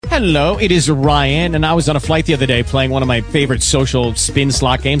Hello, it is Ryan, and I was on a flight the other day playing one of my favorite social spin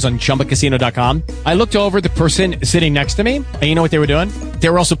slot games on ChumbaCasino.com. I looked over at the person sitting next to me, and you know what they were doing? They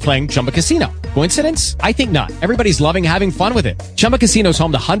were also playing Chumba Casino. Coincidence? I think not. Everybody's loving having fun with it. Chumba Casino is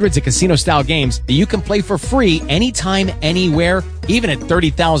home to hundreds of casino-style games that you can play for free anytime, anywhere, even at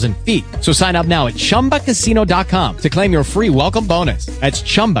 30,000 feet. So sign up now at ChumbaCasino.com to claim your free welcome bonus. That's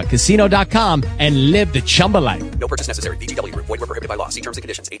ChumbaCasino.com and live the Chumba life. No purchase necessary. VGW. Void where prohibited by law. See terms and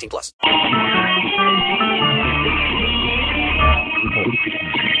conditions. 18+.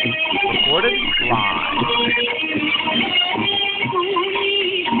 Recorded live.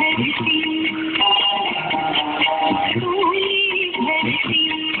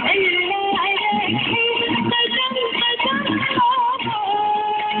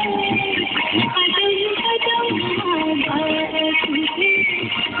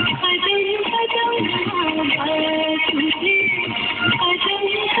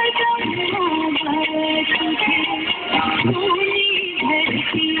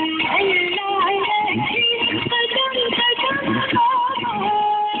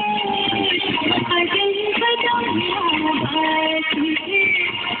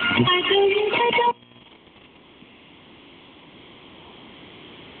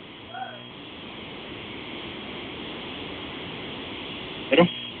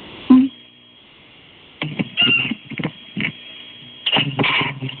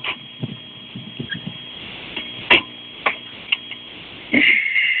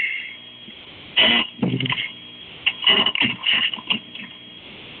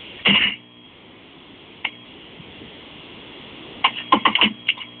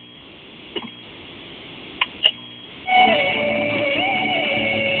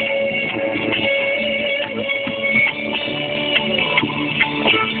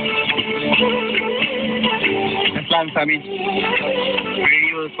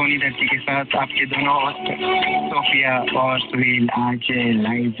 Radio Soni धरती के साथ आपके दोनों host Sophia और सुहेल आज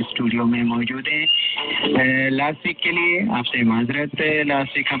live studio में मौजूद हैं। लास्ट वीक के लिए आपसे माजरत,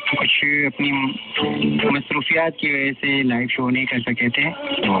 लास्ट वीक हम कुछ अपनी मसरूफियात की वजह से लाइव शो नहीं कर सके थे,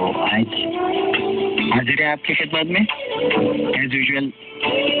 तो आज हाजिर है आपकी खिदमत में एज यूजुअल।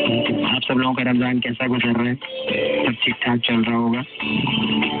 आप सब लोगों का रमज़ान कैसा गुजर रहा है? सब ठीक ठाक चल रहा होगा,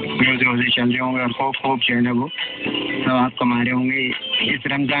 रोज़े रोज़े चल रहे होंगे और खूब जो है ना वो सब आप कमा रहे होंगे इस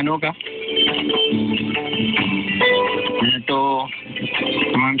रमज़ानों का। तो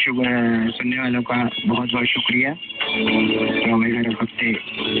तमाम सुनने वालों का बहुत बहुत शुक्रिया जो हमें हर हफ्ते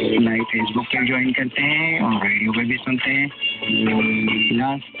लाइव फेसबुक पे ज्वाइन करते हैं और रेडियो पे भी सुनते हैं।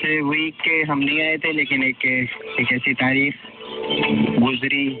 लास्ट वीक हम नहीं आए थे, लेकिन एक ऐसी तारीख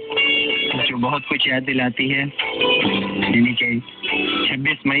गुजरी जो बहुत कुछ याद दिलाती है, यानी कि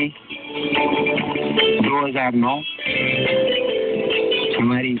 26 मई 2009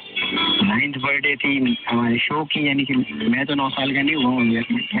 हमारी 9th बर्थडे थी हमारे शो की, यानी कि मैं तो 9 साल का नहीं हुआ हूँ,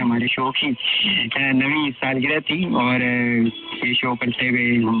 हमारे शो की 9वीं सालगिरह थी और ये शो करते हुए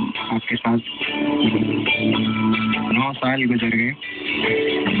हम आपके साथ 9 साल गुजर गए।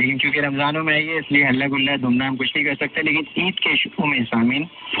 लेकिन क्योंकि रमज़ानों में आइए इसलिए हल्ला गुल्ला धूमधाम कुछ नहीं कर सकते, लेकिन ईद के शो में सामीन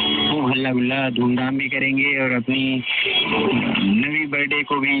खूब हल्ला गुल्ला धूमधाम भी करेंगे और अपनी 9वीं बर्थडे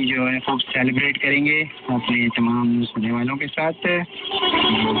को भी जो है खूब सेलिब्रेट करेंगे अपने तमाम सुनने वालों के साथ।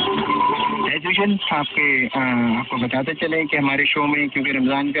 एज यूजुअल आपको बताते चले कि हमारे शो में क्योंकि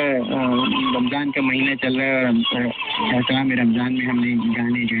रमज़ान का महीना चल रहा है और एहतराम रमज़ान में हमने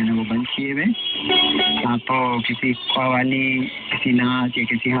गाने जो है ना वो बंद किए हुए। आप किसी कव्वाली, किसी नाच या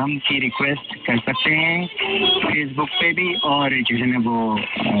किसी हम की रिक्वेस्ट कर सकते हैं फेसबुक पे भी, और जो है ना वो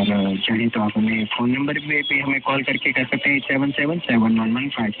और चाहे तो आप हमें फ़ोन नंबर पे हमें कॉल करके कर सकते हैं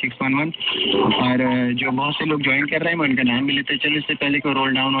 8777115611। और जो बहुत से लोग ज्वाइन कर रहे हैं मैं उनका नाम भी लेते चलो इससे पहले को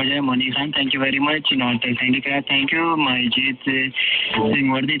रोल डाउन हो जाए। Moni Khan thank you very much, north thank you, Mahijit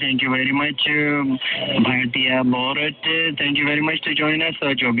Singh Wardi thank you very much, Bhartiya बोरट thank you very much to join us.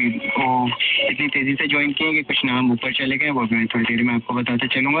 और जो भी वो इतनी तेज़ी से ज्वाइन किए कि कुछ नाम ऊपर चले गए वो मैं थोड़ी देर में आपको बताते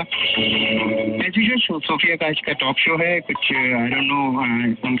चलूँगा। एज यूजुअल सोफिया का आज का टॉक शो है, कुछ आई डोंट नो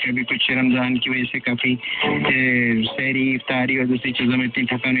उनका भी कुछ रमज़ान की वजह से काफ़ी सहरी इफ्तारी और दूसरी चीज़ों में इतनी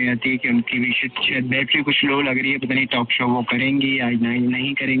थकान हो जाती है कि उनकी भी शायद बैटरी कुछ लो लग रही है, पता नहीं टॉक शो वो करेंगी आज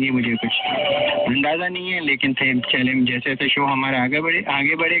नहीं करेंगी, मुझे कुछ अंदाज़ा नहीं है, लेकिन थे चले जैसे जैसे शो हमारा आगे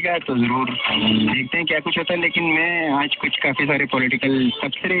बढ़ेगा तो ज़रूर देखते हैं क्या कुछ होता है। लेकिन मैं आज कुछ काफ़ी सारे पॉलिटिकल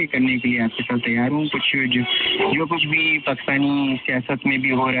तबसरे करने के लिए आपके साथ तैयार हूँ। कुछ जो कुछ भी पाकिस्तानी सियासत में भी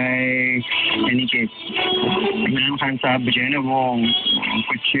हो रहा है, यानी कि इमरान खान साहब जो है ना वो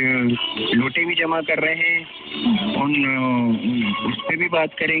कुछ लोटे भी जमा कर रहे हैं, उस पर भी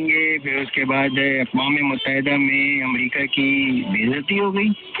बात करेंगे। फिर उसके बाद अक़वाम मुत्तहिदा में अमेरिका की बेइज्जती हो गई।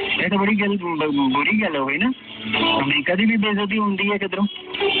 ये तो बुरी गल हो गई ना, अमेरिका की भी बेइज्जती होती है किधरों,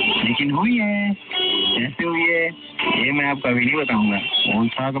 लेकिन हुई है। कैसे हुई है ये मैं आपको अभी नहीं बताऊंगा। कौन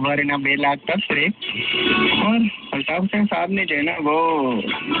सा अखबार है ना बेलाग तबसरे। और अल्ताफ हुसैन साहब ने जो है ना वो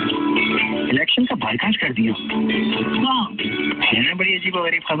इलेक्शन का बायकॉट कर दिया। है ना बड़ी अजीब और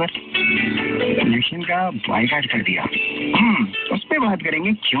गरीब खबर, इलेक्शन का बायकॉट कर दिया। उस पर बात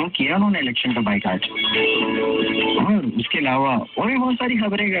करेंगे क्यों किया उन्होंने इलेक्शन का बायकॉट। और उसके अलावा और भी बहुत सारी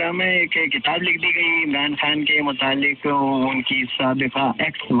खबरें अगर मैं एक किताब लिख दी गई इमरान खान के मुतालिक। उनकी साबिका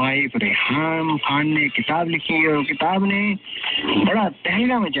एक्स वाइफ रेहान खान ने किताब लिखी और किताब ने बड़ा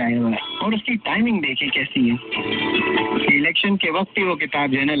तहलका मचाया हुआ है। और उसकी टाइमिंग देखें कैसी है, इलेक्शन के वक्त ही वो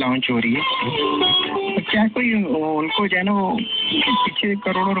किताब जो है ना लॉन्च हो रही है। तो क्या कोई उनको जो है ना वो पीछे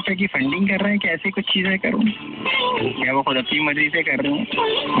करोड़ों रुपए की फंडिंग कर रहे हैं कि ऐसी कुछ चीज़ें करूँ, या वो खुद अपनी मर्जी से कर रहे हैं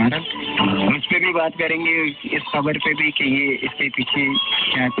भारत। उस पर भी बात करेंगे, इस खबर पे भी कि ये इसके पीछे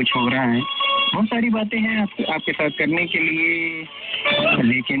क्या कुछ हो रहा है। बहुत सारी बातें हैं आपके साथ करने के लिए।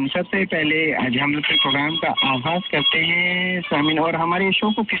 लेकिन सबसे पहले आज हम लोग प्रोग्राम का आगाज करते हैं सामिन। और हमारे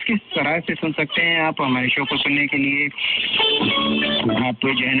शो को किस किस तरह से सुन सकते हैं आप। हमारे शो को सुनने के लिए आप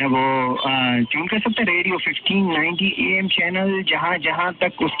जो है ना वो ट्यून कर सकते हैं रेडियो 1590 AM चैनल, जहाँ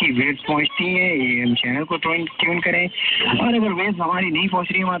तक उसकी वेव्स पहुँचती हैं AM चैनल को ट्यून करें। और अगर वेव्स हमारी नहीं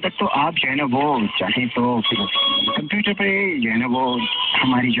पहुँच रही है वहाँ तक तो आप जो है ना वो चाहें तो कंप्यूटर पे जो है ना वो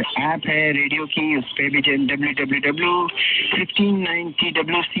हमारी जो ऐप है रेडियो की, उस पर भी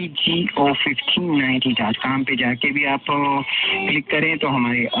www.1590wcgo1590.com पे जाके भी आप क्लिक करें तो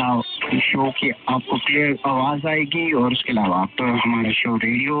हमारे शो की आपको क्लियर आवाज़ आएगी। और उसके अलावा आप हमारा शो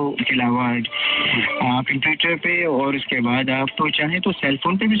रेडियो के अलावा कंप्यूटर पे और उसके बाद आप तो चाहें तो सेल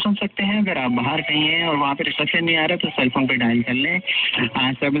फोन पे भी सुन सकते हैं। अगर आप बाहर कहीं हैं और वहाँ पे रिसेप्शन नहीं आ रहा तो सेल फोन पे डायल कर लें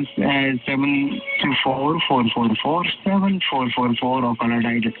 724444744 और कॉलर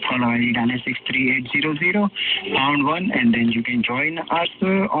ID डालें 63800 #1 and then you can join us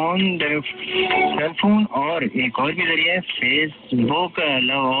on the cell phone। और एक और भी जरिए Facebook.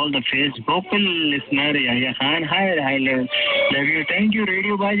 Love all the Facebook listener. Yahya Khan hi love you, thank you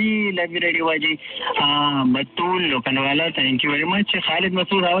radio Baji, love you radio Baji. Batool Lokanwala thank you very much. Khalid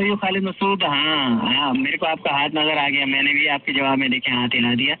Masood how are you Khalid Masood. हाँ मेरे को आपका हाथ नजर आ गया, मैंने भी आपके जवाब में देखे हाथ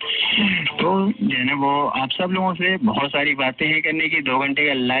हिला दिया। तो जो है ना वो आप सब लोगों से बहुत सारी बातें हैं करने की। 2 घंटे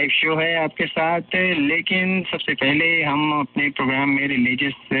का लाइव शो है आपके साथ। लेकिन सबसे पहले हम अपने प्रोग्राम में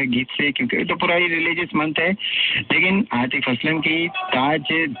रिलीजियस गीत से, क्योंकि तो पूरा ही रिलीजियस मंथ है, लेकिन आतिफ असलम की ताज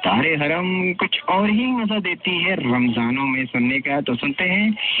दारे हरम कुछ और ही मजा देती है रमजानों में सुनने का। तो सुनते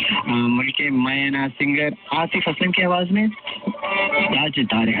हैं मुल्क के मायना सिंगर आतिफ असलम की आवाज में ताज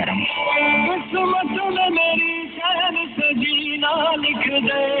दारे हरम। मेरी चैन से जीना लिख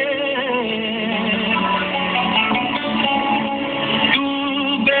दे,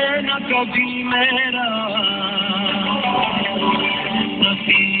 डूबे न कभी मेरा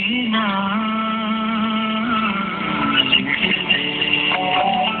सफीना लिख दे।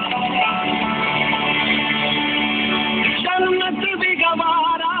 जन्नत भी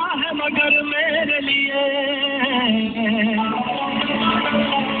गवारा है मगर मेरे लिए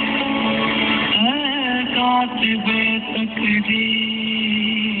कातिबे तकदीर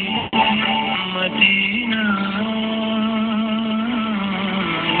मदीना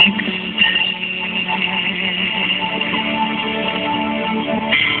लिख दे।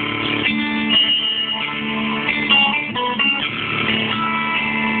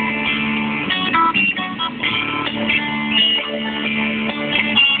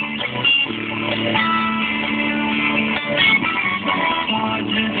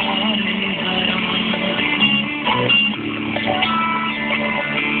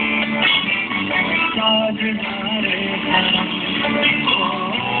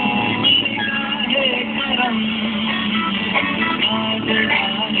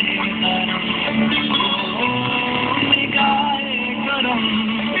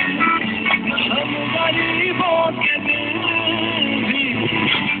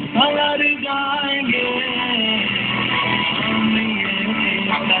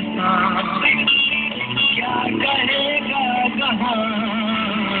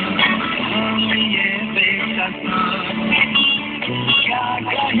 क्या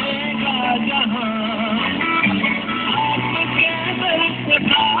कहेगा Hello.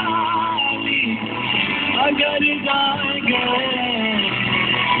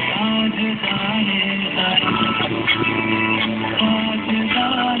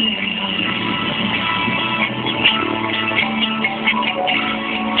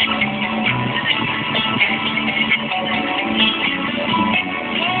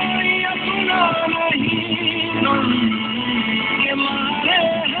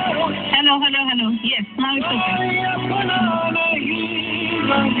 Yes, now it's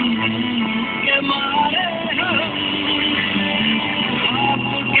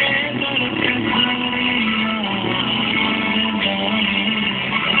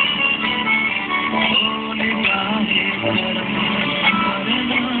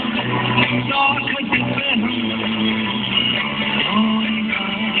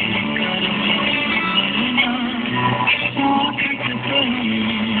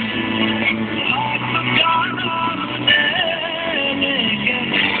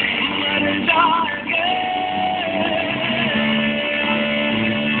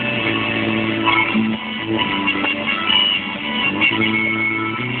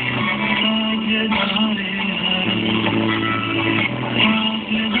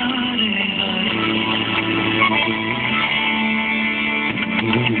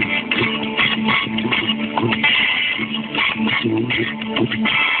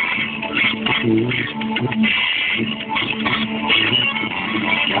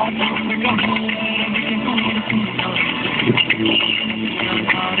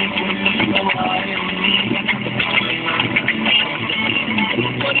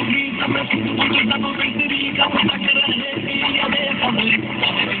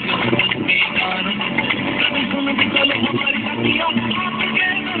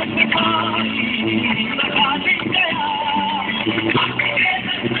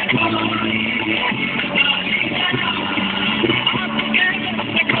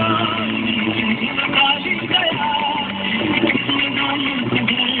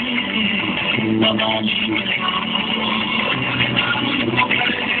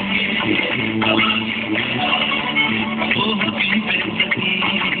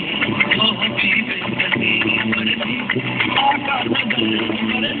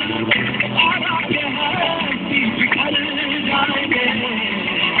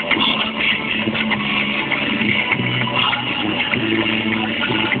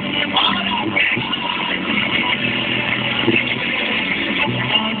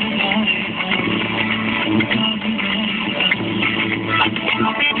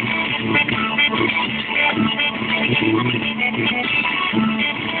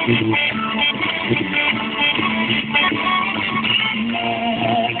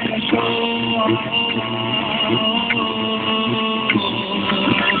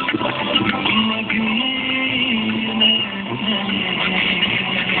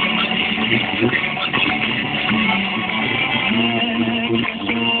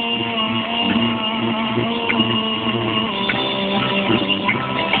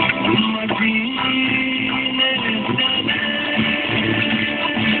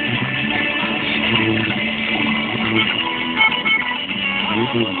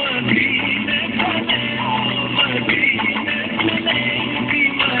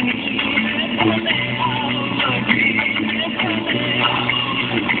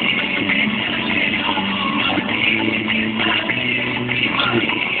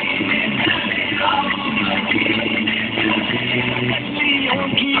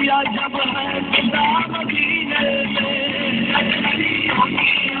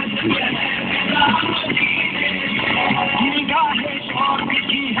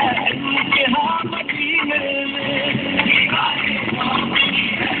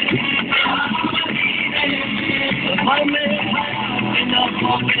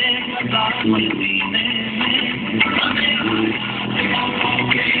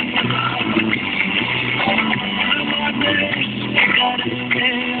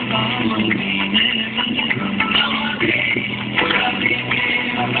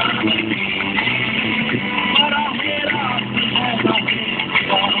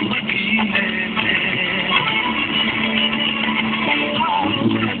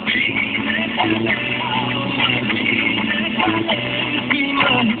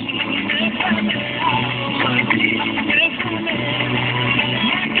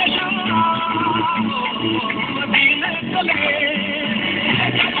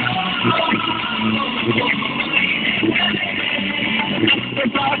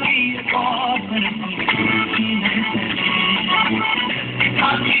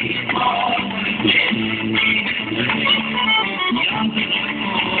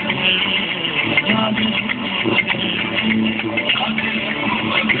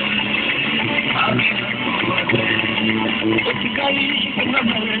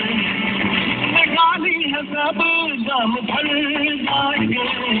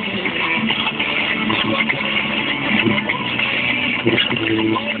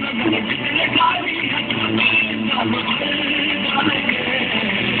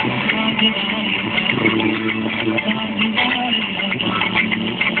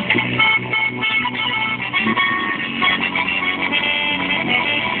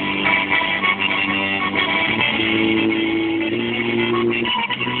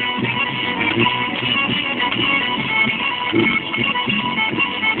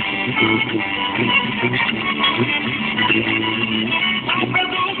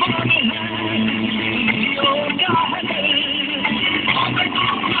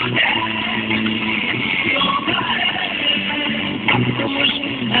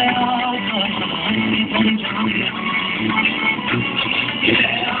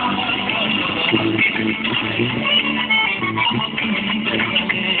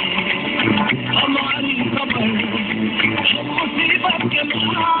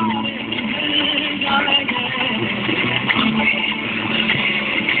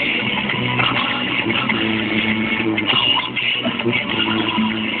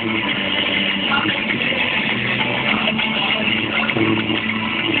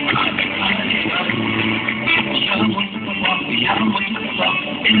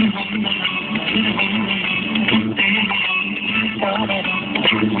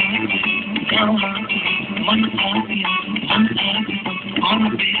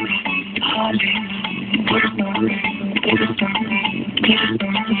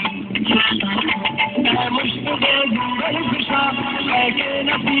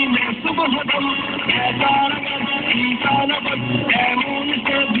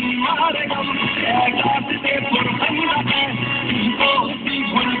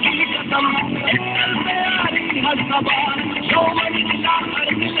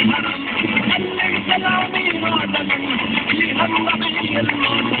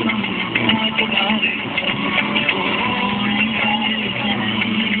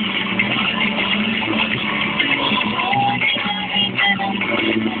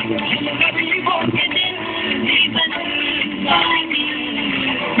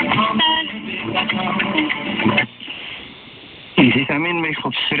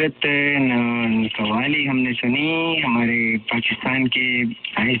खूबसूरत कवाली हमने सुनी हमारे पाकिस्तान के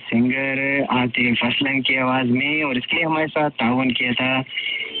आए सिंगर आतिफ असलम की आवाज़ में, और इसके लिए हमारे साथ ताउन किया था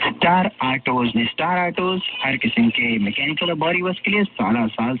स्टार ऑटोज ने। स्टार ऑटोज हर किस्म के मैकेनिकल और बॉडी वर्क के लिए 16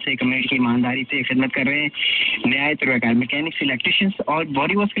 साल से कम्युनिटी की ईमानदारी से खिदमत कर रहे हैं। नहायत तजुर्बेकार मैकेनिक्स, इलेक्ट्रिशियंस और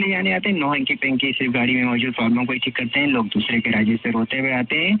बॉडी वर्क के लिए आने आते हैं। नो इंकी पेंकी सिर्फ गाड़ी में मौजूद प्रॉब्लम को ठीक करते हैं। लोग दूसरे के राज्य से रोते हुए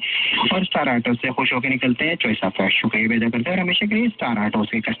आते हैं और स्टार ऑटो से खुश होकर निकलते हैं। चॉइस ऑफ शुक्रिया पैदा करते हैं और हमेशा के लिए स्टार ऑटो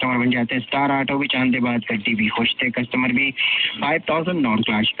से कस्टमर बन जाते हैं। स्टार ऑटो भी चांदे बाद गड्डी भी खुश थे, कस्टमर भी। 5000 नॉर्थ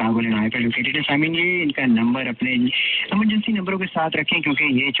क्लास शिकागो इलिनॉय पे लोकेटेड है। सामीन जी इनका नंबर अपने इमरजेंसी नंबरों के साथ रखें क्योंकि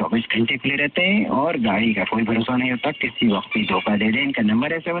ये 24 घंटे खुले रहते हैं और गाड़ी का कोई भरोसा नहीं होता, किसी वक्त भी धोखा दे दें। इनका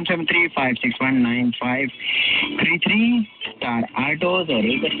नंबर है 773-561-9533 स्टार ऑटोज। और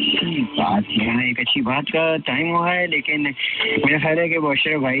एक अच्छी बात, यहाँ एक अच्छी बात का टाइम हुआ है, लेकिन मेरा ख्याल है कि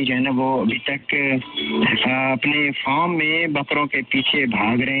बशर भाई जो है ना वो अभी तक अपने फार्म में बकरों के पीछे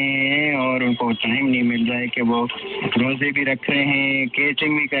भाग रहे हैं और उनको टाइम नहीं मिल रहा है कि वो रोजे भी रख रहे हैं,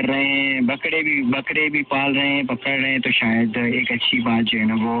 केटरिंग भी कर रहे हैं, बकरे भी पाल रहे हैं, पकड़ रहे हैं। तो शायद एक अच्छी बात जो है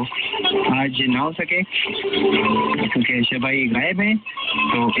ना वो आज ना हो सके क्योंकि ऐसे भाई गायब हैं।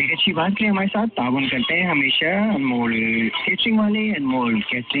 तो एक अच्छी बात के हमारे साथ ताउन करते हैं हमेशा अनमोल केटरिंग वाले। अनमोल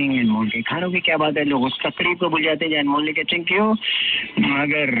केटरिंग, अनमोल के खानों की क्या बात है, लोग उस तकरीब को भूल जाते हैं जो अनमोल ने केटरिंग की हो,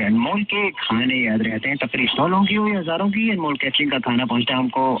 मगर अनमोल के खाने याद रहते हैं। तकरीब 100 लोगों की हो या हज़ारों की, अनमोल केटरिंग का खाना पहुंचता है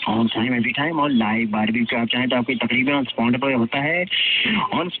हमको ऑन टाइम एवरी टाइम और लाइव बारबेक्यू आप चाहें तो आपकी तकरीबें ऑन स्पॉट पर होता है,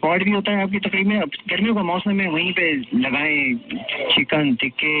 ऑन स्पॉट भी होता है आपकी तकरीब में। अब गर्मियों का मौसम है, वहीं पे लगाएं चिकन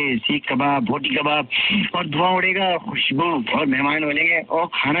टिक्के, सीख कबाब, बोटी कबाब और धुआं उड़ेगा, खुशबू और मेहमान बोलेंगे और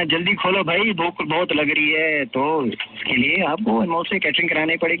खाना जल्दी खोलो भाई, भूख बहुत लग रही है। तो इसके लिए आपको अनमोल से कैटरिंग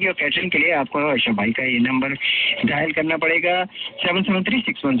करानी पड़ेगी और कैटरिंग के लिए आपको अशरफ भाई का ये नंबर डायल करना पड़ेगा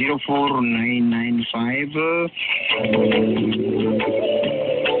 773-610-4995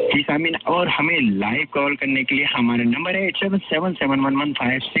 जी सामीन। और हमें लाइव कॉल करने के लिए हमारा नंबर है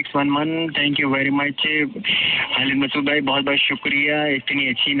 8771156111। Thank you very much Khalid Masood भाई, बहुत बहुत शुक्रिया इतनी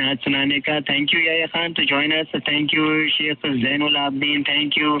अच्छी नाच सुनाने का। Thank you Yahya Khan to join us, thank you Sheikh Zainul Abedin,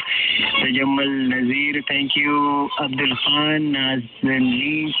 thank you Tajammal Nazir, thank you Abdul Khan,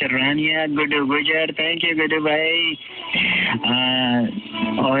 Nazneen शर्रानिया, Guddu गुजर, थैंक यू गुड्डू भाई।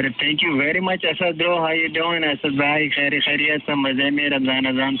 اور thank you very much Asad برو, ہاؤ یو ڈوئنگ اسد بھائی؟ خیریت سب مزے میں,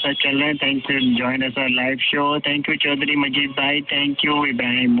 رمضان سب چل رہے ہیں. Thank you join us live show. Thank you Chaudhry مجید بھائی, thank you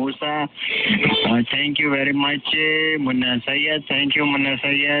Ibrahim Musa, thank you very much منا سید, تھینک یو منا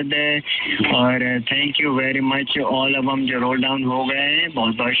سید, اور تھینک یو ویری مچ آل اب ہم جو رول ڈاؤن ہو گئے ہیں.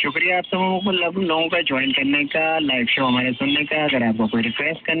 بہت بہت شکریہ آپ سب لوگوں کا جوائن کرنے کا, لائیو شو ہمارے سننے کا. اگر آپ کو کوئی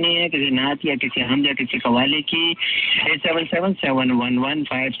ریکویسٹ کرنی ہے کسی نعت یا کسی حمد یا کسی قوالی کی,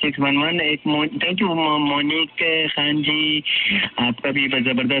 8777115611. ایک تھینک یو مونیک خان جی, آپ کا بھی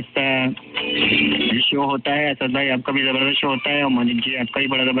زبردست شو ہوتا ہے. اسد بھائی آپ کا بھی زبردست شو ہوتا ہے, اور مونیک جی آپ کا بھی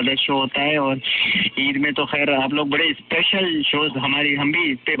بڑا زبردست شو ہوتا ہے. اور عید میں تو خیر آپ لوگ بڑے اسپیشل شوز, ہم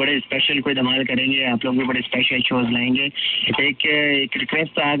بھی اس پہ بڑے اسپیشل کوئی دھمال کریں گے, آپ لوگ بھی بڑے اسپیشل شوز لائیں گے. ایک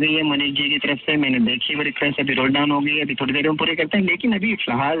ریکویسٹ آ گئی ہے مونیک جی کی طرف سے, میں نے دیکھی وہ ریکویسٹ, ابھی رول ڈاؤن ہو گئی ہے, ابھی تھوڑی دیر میں پورے کرتے ہیں. لیکن ابھی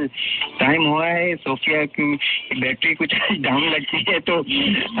فی الحال ٹائم ہوا ہے. صوفیہ کی بیٹری کچھ ڈاؤن لگتی ہے, تو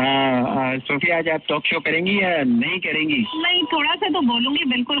صوفیہ آج آپ ٹاک شو کریں گی یا نہیں کریں گی؟ نہیں, تھوڑا سا تو بولوں گی,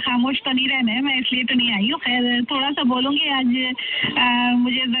 بالکل خاموش تو نہیں رہنا ہے, میں اس لیے تو نہیں آئی ہوں. خیر تھوڑا سا بولوں گی آج.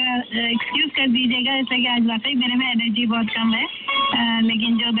 مجھے ذرا ایکسکیوز کر دیجیے گا, اس لیے کہ آج واقعی میرے میں انرجی بہت کم ہے,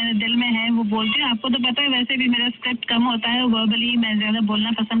 لیکن جو میرے دل میں ہے وہ بولتی ہوں. آپ کو تو پتہ ہے ویسے بھی میرا اسکرپٹ کم ہوتا ہے, وربلی میں زیادہ بولنا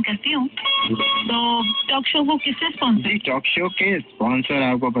پسند کرتی ہوں. تو ٹاک شو کو کس سے اسپانسر؟ ٹاک شو کے اسپانسر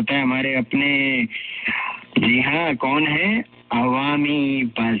آپ کو پتہ ہے ہمارے اپنے, جی ہاں, کون ہے؟ عوامی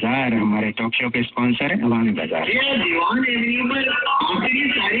بازار. ہمارے ٹاک شو کے اسپانسر ہے عوامی بازار. دیوان ایونیو پر آخری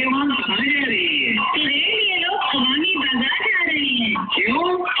ساری عوام کہاں جا رہی ہے؟ یہ لوگ عوامی بازار جا رہے ہیں. کیوں؟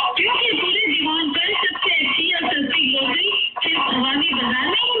 کیونکہ پورے دیوان پر سب سے اچھی اور سستی گروسری صرف عوامی بازار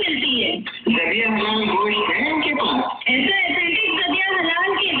میں ہی ملتی ہے. ذریعہ حلال گوشت ہے ان کے پاس؟ ایسا ایتھینٹک ذریعہ حلال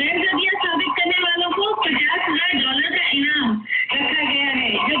کے غیر ذریعہ ثابت کرنے والوں کو $50,000 کا انعام رکھا گیا ہے,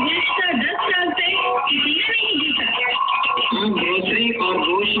 جو گزشتہ 10 سال سے کسی نے نہیں جیتا. گروسری اور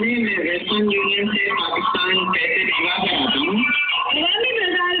گوشت میں ویسٹرن یونین سے پاکستان پیسے بھجوا کر آتا ہوں. عوامی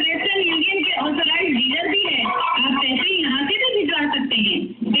بازار ویسٹرن یونین کے آتھورائز ڈیلر بھی ہے, آپ پیسے یہاں سے بھی بھجوا سکتے ہیں.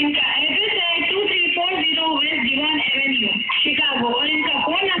 ان کا ایڈریس ہے 2340 ویسٹ دیوان ایونیو, شکاگو, اور ان کا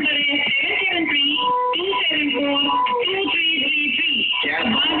فون نمبر ہے 773-274-2333. کیا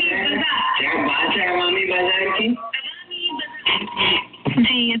بات ہے عوامی بازار کی؟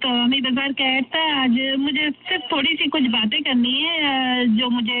 جی, یہ تو عوامی بازار کا ایڈ تھا. آج مجھے صرف تھوڑی سی کچھ باتیں کرنی ہے جو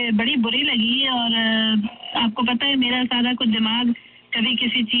مجھے بڑی بری لگی, اور آپ کو پتہ ہے میرا سارا کچھ دماغ کبھی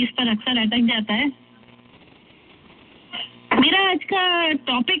کسی چیز پر اکثر اٹک جاتا ہے. میرا آج کا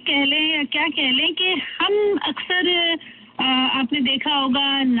ٹاپک کہہ لیں یا کیا کہہ لیں کہ ہم اکثر, آپ نے دیکھا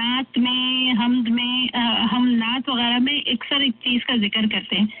ہوگا نعت میں, حمد میں, ہم نعت وغیرہ میں اکثر ایک چیز کا ذکر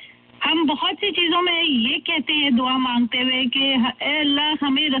کرتے ہیں. ہم بہت سی چیزوں میں یہ کہتے ہیں دعا مانگتے ہوئے کہ اے اللہ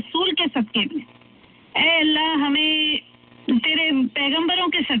ہمیں رسول کے صدقے میں, اے اللہ ہمیں تیرے پیغمبروں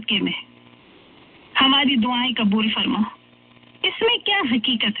کے صدقے میں ہماری دعائیں قبول فرما. اس میں کیا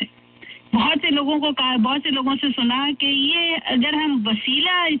حقیقت ہے؟ بہت سے لوگوں کو کہا, بہت سے لوگوں سے سنا کہ یہ اگر ہم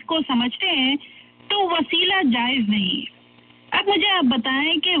وسیلہ اس کو سمجھتے ہیں تو وسیلہ جائز نہیں ہے. اب مجھے آپ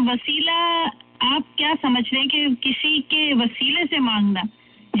بتائیں کہ وسیلہ آپ کیا سمجھ رہے ہیں کہ کسی کے وسیلے سے مانگنا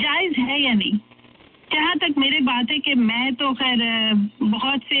جائز ہے یا نہیں؟ جہاں تک میری بات ہے کہ میں تو خیر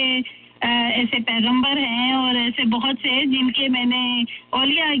بہت سے ایسے پیغمبر ہیں اور ایسے بہت سے جن کے میں نے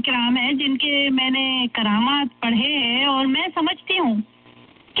اولیاء اکرام ہیں جن کے میں نے کرامات پڑھے ہیں, اور میں سمجھتی ہوں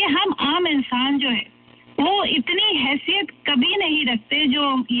کہ ہم عام انسان جو ہے وہ اتنی حیثیت کبھی نہیں رکھتے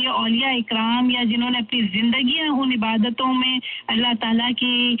جو یہ اولیاء اکرام یا جنہوں نے اپنی زندگیاں ان عبادتوں میں اللہ تعالیٰ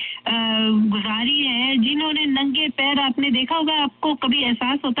کی گزاری ہے, جنہوں نے ننگے پیر, آپ نے دیکھا ہوگا, آپ کو کبھی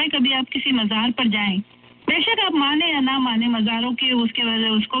احساس ہوتا ہے کبھی آپ کسی مزار پر جائیں, بے شک آپ مانے یا نہ مانے مزاروں کے, اس کے وجہ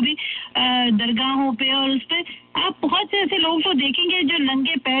اس کو بھی درگاہوں پہ اور اس پہ آپ بہت سے ایسے لوگوں کو دیکھیں گے جو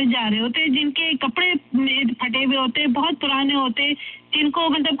ننگے پیر جا رہے ہوتے, جن کے کپڑے پھٹے ہوئے ہوتے, بہت پرانے ہوتے, جن کو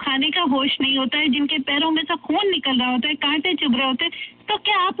مطلب کھانے کا ہوش نہیں ہوتا ہے, جن کے پیروں میں سے خون نکل رہا ہوتا ہے, کانٹے چبھ رہے ہوتے. تو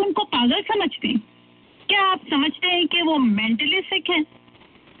کیا آپ ان کو پاگل سمجھتے ہیں؟ کیا آپ سمجھتے ہیں کہ وہ مینٹلی سک ہیں؟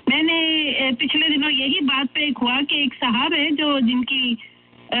 میں نے پچھلے دنوں یہی بات پہ ایک ہوا کہ ایک صاحب ہے جو جن کی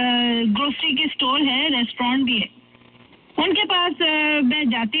گروسری کی اسٹور ہے, ریسٹورینٹ بھی ہے, ان کے پاس میں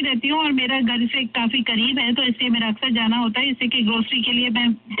جاتی رہتی ہوں اور میرا گھر سے کافی قریب ہے, تو اس لیے میرا اکثر جانا ہوتا ہے, اس سے کہ گروسری کے لیے میں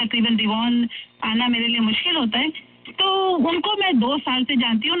تقریباً دیوان آنا میرے لیے مشکل ہوتا ہے. تو ان کو میں 2 سال سے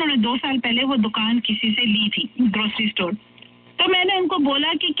جانتی ہوں, انہوں نے 2 سال پہلے وہ دکان کسی سے لی تھی, گروسری اسٹور. تو میں نے ان کو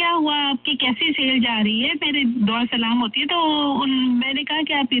بولا کہ کیا ہوا, آپ کی کیسی سیل جا رہی ہے, میری دعا سلام ہوتی ہے. تو میں نے کہا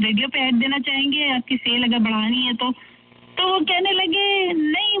کہ آپ ریڈیو پہ ایڈ دینا چاہیں گے, آپ کی سیل اگر بڑھانی ہے تو وہ کہنے لگے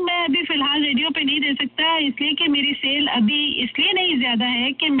نہیں, میں ابھی فی الحال ریڈیو پہ نہیں دے سکتا, اس لیے کہ میری سیل ابھی اس لیے نہیں زیادہ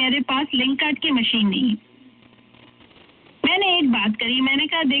ہے کہ میرے پاس لنک کارڈ کی مشین نہیں ہے. میں نے ایک بات کری, میں نے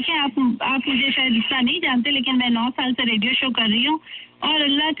کہا देखें, आप मुझे शायद इतना नहीं जानते, लेकिन मैं 9 साल से रेडियो शो कर रही हूँ और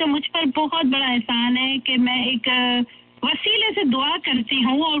अल्लाह का मुझ पर बहुत बड़ा एहसान है कि मैं एक वसीले से दुआ करती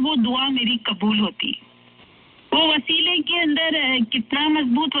हूँ और वो दुआ मेरी कबूल होती है। वो वसीले के अंदर कितना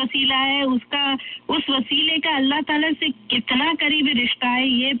मजबूत वसीला है, उस वसीले का अल्लाह ताला से कितना करीबी रिश्ता है,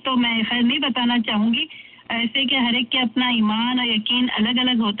 ये तो मैं खैर नहीं बताना चाहूँगी। ऐसे कि हर एक के अपना ईमान और यकीन अलग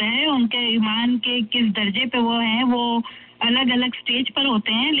अलग होता है, उनके ईमान के किस दर्जे पे वो हैं, वो अलग अलग स्टेज पर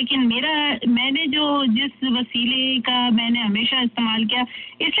होते हैं। लेकिन मैंने जिस वसीले का मैंने हमेशा इस्तेमाल किया,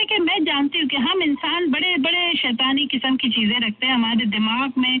 इसलिए कि मैं जानती हूँ कि हम इंसान बड़े बड़े शैतानी किस्म की चीज़ें रखते हैं, हमारे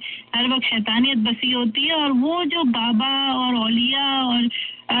दिमाग में हर वक्त शैतानियत बसी होती है। और वो जो बाबा और औलिया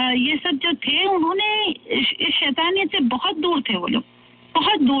और ये सब जो थे, उन्होंने इस शैतानियत से बहुत दूर थे, वो लोग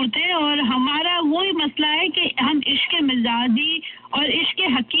बहुत दूर थे। और हमारा वही मसला है कि हम इश्क मिजाजी और इश्क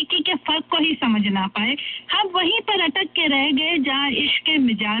हकीकी के फर्क को ही समझ ना पाए। हम वहीं पर अटक के रह गए जहाँ इश्क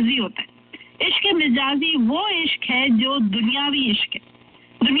मिजाजी होता है। इश्क मिजाजी वो इश्क है जो दुनियावी इश्क है।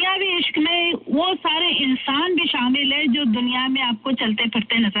 दुनियावी इश्क में वो सारे इंसान भी शामिल है जो दुनिया में आपको चलते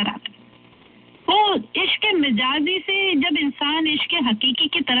फिरते नजर आते हैं। वो इश्क मिजाजी से जब इंसान इश्क हकीकी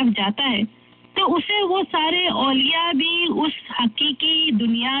की तरफ जाता है तो उसे वो सारे औलिया भी, उस हकीकी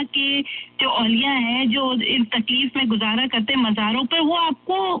दुनिया के जो औलिया हैं जो इन तकलीफ में गुजारा करते मज़ारों पर, वो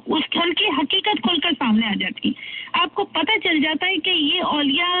आपको उनकी हकीकत खुलकर सामने आ जाती है। आपको पता चल जाता है कि ये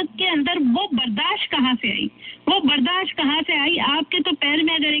औलिया के अंदर वो बर्दाश्त कहाँ से आई, वो बर्दाश्त कहाँ से आई। आपके तो पैर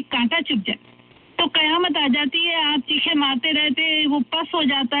में अगर एक कांटा चुभ जाए तो कयामत आ जाती है, आप चीखे मारते रहते, वो पस हो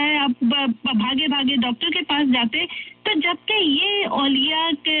जाता है, आप भागे भागे डॉक्टर के पास जाते। तो जबकि ये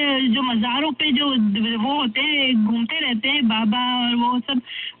औलिया के जो मज़ारों पे जो वो होते हैं, घूमते रहते हैं बाबा और वो सब,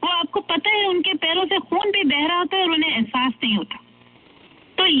 वो आपको पता है उनके पैरों से खून भी बह रहा होता है और उन्हें एहसास नहीं होता।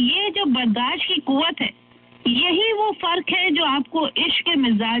 तो ये जो बर्दाश्त की कुव्वत है, यही वो फर्क है जो आपको इश्क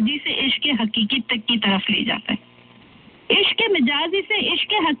मिजाजी से इश्क हकीकी तक की तरफ ले जाता है। इश्क मिजाजी से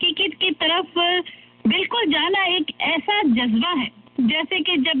इश्क हकीकत की तरफ बिल्कुल जाना एक ऐसा जज्बा है, जैसे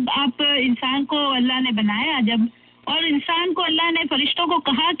कि जब आप इंसान को अल्लाह ने बनाया, जब और इंसान को अल्लाह ने फरिश्तों को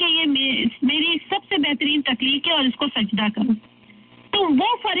कहा कि ये मेरी सबसे बेहतरीन तख्लीक है और इसको सजदा करो, तो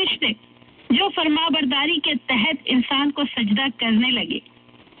वो फरिश्ते जो फरमाबरदारी के तहत इंसान को सजदा करने लगे,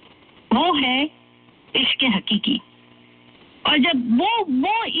 वो है इश्क हकीकी। और जब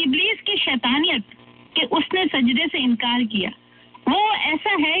वो इब्लीस की शैतानियत कि उसने सजदे से इनकार किया, वो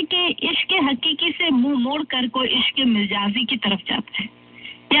ऐसा है कि इश्क हकीकी से मुंह मोड़ कर कोई इश्क मिजाजी की तरफ जाता है।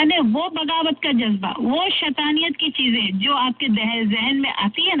 यानी वो बगावत का जज्बा, वो शैतानियत की चीजें जो आपके जहन में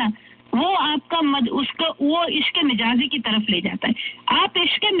आती है ना, वो आपका उसको वो इश्क मिजाजी की तरफ ले जाता है। आप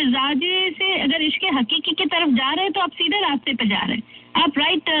इश्क मिजाजी से अगर इश्क हकीकी की तरफ जा रहे हैं तो आप सीधे रास्ते पे जा रहे हैं, आप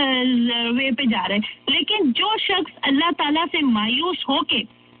राइट वे पे जा रहे हैं। लेकिन जो शख्स अल्लाह ताला से मायूस होके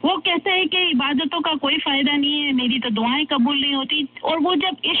वो कहता है कि इबादतों का कोई फायदा नहीं है, मेरी तो दुआएं कबूल नहीं होती, और वो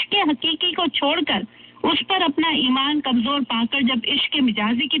जब इश्क हकीकी को छोड़कर उस पर अपना ईमान कमजोर पाकर जब इश्क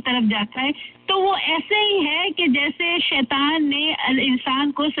मिजाजी की तरफ जाता है, तो वो ऐसे ही है कि जैसे शैतान ने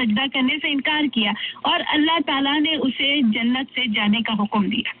इंसान को सजदा करने से इनकार किया और अल्लाह ताला ने उसे जन्नत से जाने का हुक्म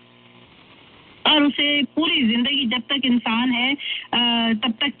दिया और उसे पूरी जिंदगी जब तक इंसान है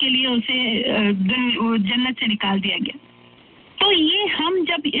तब तक के लिए उसे जन्नत से निकाल दिया गया। तो ये हम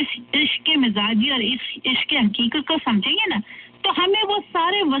जब इस इश्क मिजाजी और इस इश्क हकीकत को समझेंगे ना, तो हमें वो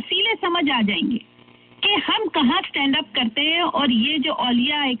सारे वसीले समझ आ जाएंगे कि हम कहाँ स्टैंड अप करते हैं। और ये जो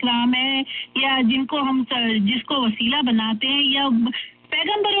औलिया इकराम है या जिसको वसीला बनाते हैं या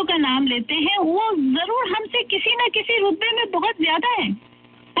पैगंबरों का नाम लेते हैं, वो जरूर हमसे किसी न किसी रुतबे में बहुत ज्यादा है,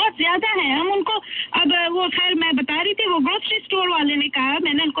 बहुत ज्यादा है। हम उनको अब वो खैर मैं बता रही थी, वो ग्रोसरी स्टोर वाले ने कहा,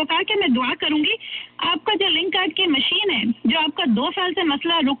 मैंने उनको कहा कि मैं दुआ करूंगी, आपका जो लिंक कार्ड की मशीन है, जो आपका 2 साल से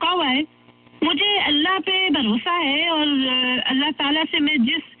मसला रुका हुआ है, मुझे अल्लाह पे भरोसा है और अल्लाह ताला से मैं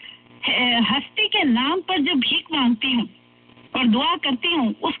जिस हस्ती के नाम पर जो भीख मांगती हूँ और दुआ करती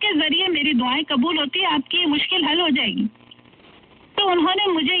हूँ, उसके जरिए मेरी दुआएं कबूल होती है, आपकी मुश्किल हल हो जाएगी। तो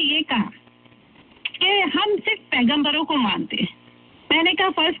उन्होंने मुझे ये कहा कि हम सिर्फ पैगंबरों को मानते हैं। मैंने कहा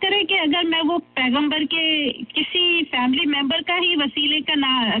फर्ज करें कि अगर मैं वो पैगंबर के किसी फैमिली मेंबर का ही वसीले का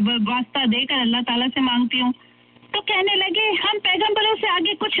वास्ता देकर अल्लाह ताला से मांगती हूँ, तो कहने लगे हम पैगंबरों से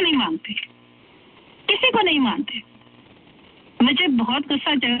आगे कुछ नहीं मांगते, किसी को नहीं मानते। मुझे बहुत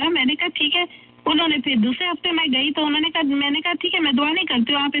गुस्सा चढ़ा, मैंने कहा ठीक है। उन्होंने फिर दूसरे हफ्ते मैं गई तो मैंने कहा ठीक है, मैं दुआ नहीं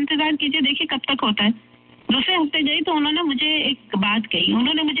करती हूँ, आप इंतजार कीजिए, देखिए कब तक होता है। दूसरे हफ्ते गई तो उन्होंने मुझे एक बात कही,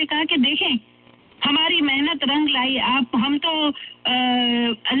 उन्होंने मुझे कहा कि देखें हमारी मेहनत रंग लाई, हम तो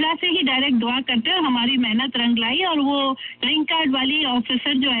अल्लाह से ही डायरेक्ट दुआ करते हैं, हमारी मेहनत रंग लाई। और वो लिंक कार्ड वाली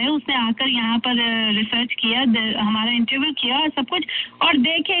ऑफिसर जो है उसने आकर यहाँ पर रिसर्च किया, हमारा इंटरव्यू किया और सब कुछ, और और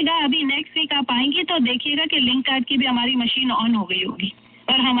देखिएगा अभी नेक्स्ट वीक आप आएंगी तो देखिएगा कि लिंक कार्ड की भी हमारी मशीन ऑन हो गई होगी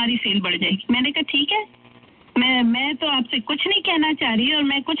और हमारी सेल बढ़ जाएगी। मैंने कहा ठीक है, मैं तो आपसे कुछ नहीं कहना चाह रही और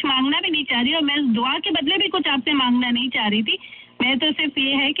मैं कुछ मांगना भी नहीं चाह रही और मैं दुआ के बदले भी कुछ आपसे मांगना नहीं चाह रही थी। मैं तो सिर्फ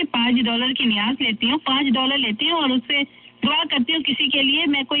ये है कि $5 की न्याज लेती हूँ, $5 लेती हूँ और उससे दुआ करती हूँ किसी के लिए।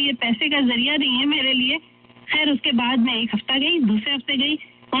 मैं कोई ये पैसे का जरिया नहीं है मेरे लिए। खैर उसके बाद मैं एक हफ्ता गई, दूसरे हफ्ते गई,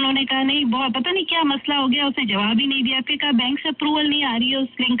 उन्होंने कहा नहीं बहुत पता नहीं क्या मसला हो गया, उसने जवाब ही नहीं दिया। फिर कहा बैंक से अप्रूवल नहीं आ रही है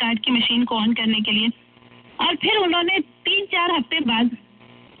उस लिंक कार्ड की मशीन को ऑन करने के लिए। और फिर उन्होंने 3-4 हफ्ते बाद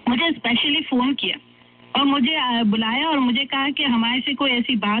मुझे स्पेशली फ़ोन किया और मुझे बुलाया और मुझे कहा कि हमारे से कोई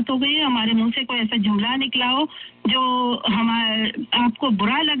ऐसी बात हो गई, हमारे मुंह से कोई ऐसा जुमला निकला हो जो आपको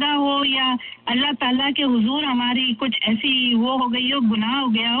बुरा लगा हो या अल्लाह ताला के हुजूर हमारी कुछ ऐसी वो हो गई हो, गुनाह हो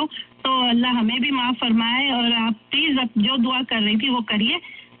गया हो, तो अल्लाह हमें भी माफ़ फरमाए और आप प्लीज़ जो दुआ कर रही थी वो करिए,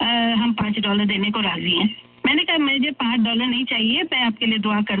 हम $5 देने को राज़ी हैं। मैंने कहा मुझे $5 नहीं चाहिए, मैं आपके लिए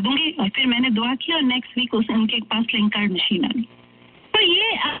दुआ कर दूंगी। और फिर मैंने दुआ की और नेक्स्ट वीक उनके पास लिंक कार्ड मशीन आ गई। तो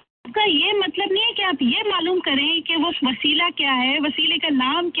ये आपका ये मतलब नहीं है कि आप ये मालूम करें कि वो वसीला क्या है, वसीले का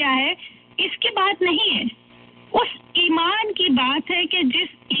नाम क्या है, इसकी बात नहीं है। उस ईमान की बात है कि जिस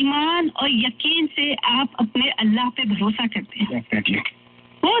ईमान और यकीन से आप अपने अल्लाह पे भरोसा करते हैं।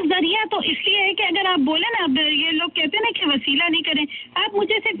 वो जरिया तो इसलिए है कि अगर आप बोले ना, अब ये लोग कहते हैं ना कि वसीला नहीं करें, आप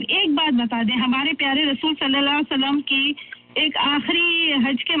मुझे सिर्फ एक बात बता दें, हमारे प्यारे रसूल सल्लल्लाहु अलैहि वसल्लम की एक आखिरी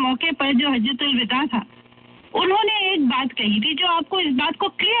हज के मौके पर जो हज्जतुल विदा था, उन्होंने एक बात कही थी जो आपको इस बात को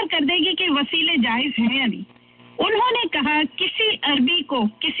क्लियर कर देगी कि वसीले जायज हैं या नहीं। उन्होंने कहा किसी अरबी को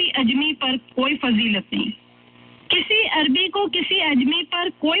किसी अजमी पर कोई फजीलत नहीं, किसी अरबी को किसी अजमी पर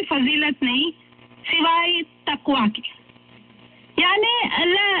कोई फजीलत नहीं सिवाय तकवा के। यानी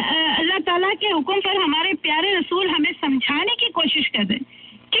अल्लाह ताला के हुक्म पर हमारे प्यारे रसूल हमें समझाने की कोशिश कर रहे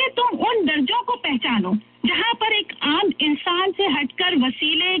कि तुम उन दर्जों को पहचानो जहाँ पर एक आम इंसान से हटकर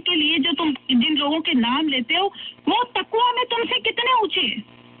वसीले के लिए जो तुम जिन लोगों के नाम लेते हो वो तकवा में तुमसे कितने ऊंचे हैं।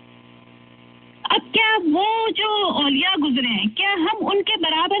 अब क्या वो जो औलिया गुजरे हैं, क्या हम उनके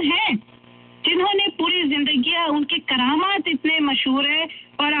बराबर हैं जिन्होंने पूरी जिंदगी, उनके करामात इतने मशहूर है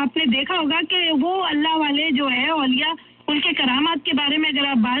और आपने देखा होगा कि वो अल्लाह वाले जो है औलिया, उनके करामात के बारे में अगर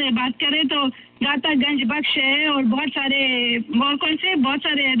आप बात करें तो दाता गंज बख्श है और बहुत सारे बहुत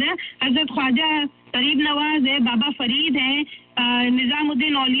सारे हजरत ख्वाजा गरीब नवाज है, बाबा फरीद है,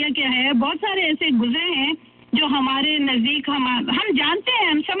 निजामुद्दीन औलिया के है, बहुत सारे ऐसे गुजरे हैं जो हमारे नज़दीक हम जानते हैं,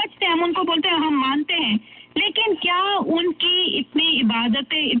 हम समझते हैं, हम उनको बोलते हैं, हम मानते हैं। लेकिन क्या उनकी इतनी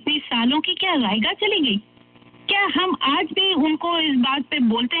इबादतें इतनी सालों की क्या जायगा चली गई? क्या हम आज भी उनको इस बात पे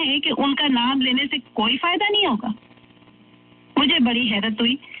बोलते हैं कि उनका नाम लेने से कोई फायदा नहीं होगा? मुझे बड़ी हैरत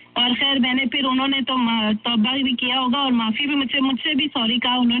हुई और खैर मैंने फिर उन्होंने तो तौबा भी किया होगा और माफ़ी भी मुझसे भी सॉरी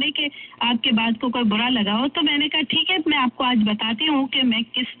कहा उन्होंने कि आपके बात को कोई बुरा लगा हो। तो मैंने कहा ठीक है, मैं आपको आज बताती हूँ कि मैं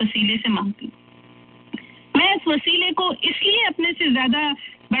किस वसीले से मांगती हूँ। मैं इस वसीले को इसलिए अपने से ज़्यादा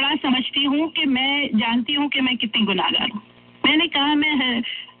बड़ा समझती हूँ कि मैं जानती हूँ कि मैं कितनी गुनाहगार हूँ। मैंने कहा मैं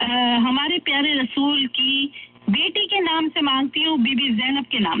हमारे प्यारे रसूल की बेटी के नाम से मांगती हूँ, बीबी ज़ैनब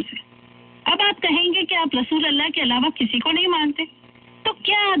के नाम से। अब आप कहेंगे कि आप रसूल अल्लाह के अलावा किसी को नहीं मानते, तो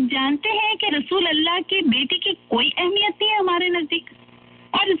क्या आप जानते हैं कि रसूल अल्लाह की बेटी की कोई अहमियत नहीं है हमारे नज़दीक?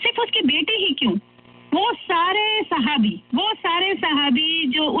 और सिर्फ उसकी बेटी ही क्यों, वो सारे सहाबी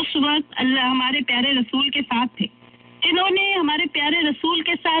जो उस वक्त अल्लाह हमारे प्यारे रसूल के साथ थे, जिन्होंने हमारे प्यारे रसूल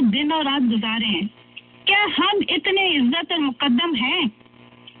के साथ दिन और रात गुजारे हैं, क्या हम इतने इज्जत और मुकद्दम हैं?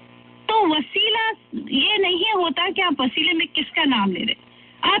 तो वसीला ये नहीं होता कि आप वसीले में किसका नाम ले रहे।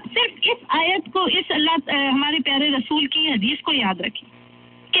 आप सिर्फ इस आयत को, इस हमारे प्यारे रसूल की हदीस को याद रखें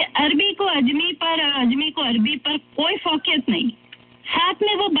कि अरबी को अजमी पर और अजमी को अरबी पर कोई फौकियत नहीं। साथ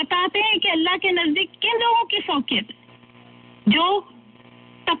में वो बताते हैं कि अल्लाह के नज़दीक किन लोगों की फौकियत है, जो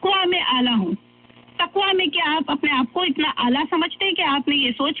तकवा में आला हूँ। तकवा में क्या आप अपने आप को इतना आला समझते हैं कि आपने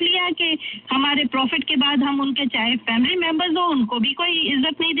ये सोच लिया कि हमारे प्रॉफिट के बाद हम उनके चाहे फैमिली मेंबर्स हो उनको भी कोई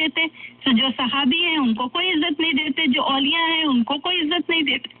इज्जत नहीं देते, तो जो सहाबी हैं उनको कोई इज्जत नहीं देते, जो औलिया हैं उनको कोई इज्जत नहीं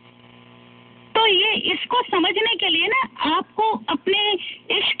देते। तो ये इसको समझने के लिए ना आपको अपने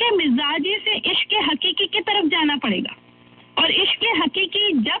इश्क मिजाजी से इश्क हकीकी की तरफ जाना पड़ेगा। और इश्क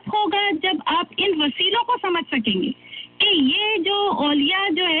हकीकी जब होगा जब आप इन वसीलों को समझ सकेंगे कि ये जो औलिया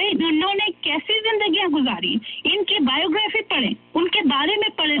जो है उन्होंने कैसी जिंदगियां गुजारी, इनकी बायोग्राफी पढ़ें, उनके बारे में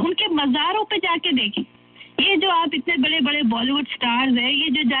पढ़ें, उनके मज़ारों पे जाके देखें। ये जो आप इतने बड़े बड़े बॉलीवुड स्टार्स हैं, ये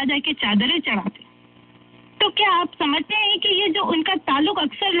जो जा के चादरें चढ़ाते, तो क्या आप समझते हैं कि ये जो उनका ताल्लुक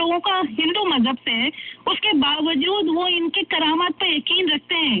अक्सर लोगों का हिंदू मजहब से है, उसके बावजूद वो इनके करामात पर यकीन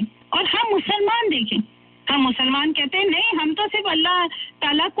रखते हैं। और हम मुसलमान देखें, हम मुसलमान कहते हैं नहीं, हम तो सिर्फ अल्लाह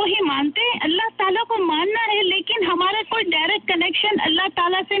ताला को ही मानते हैं। अल्लाह ताला को मानना है, लेकिन हमारा कोई डायरेक्ट कनेक्शन अल्लाह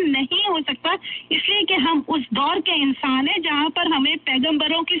ताला से नहीं हो सकता, इसलिए कि हम उस दौर के इंसान हैं जहाँ पर हमें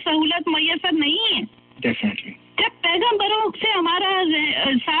पैगंबरों की सहूलत मैसर नहीं है। डेफिनेटली जब पैगंबरों से हमारा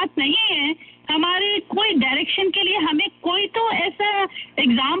साथ नहीं है, हमारे कोई डायरेक्शन के लिए हमें कोई तो ऐसा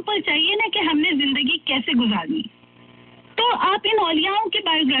एग्जाम्पल चाहिए ना कि हमने जिंदगी कैसे गुजारनी। तो आप इन औलियाओं की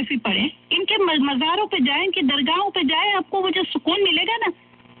बायोग्राफी पढ़ें, इनके मज़ारों पे जाएं, इनकी दरगाहों पे जाएं, आपको वो जो सुकून मिलेगा ना,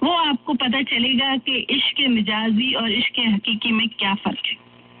 वो आपको पता चलेगा कि इश्क मिजाजी और इश्क हकीकी में क्या फर्क है।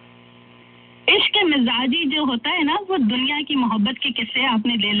 इश्क मिजाजी जो होता है ना, वो दुनिया की मोहब्बत के किस्से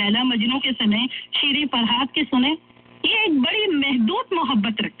आपने लैला मजनू के सुने, शीरी फरहाद के सुने, ये एक बड़ी महदूद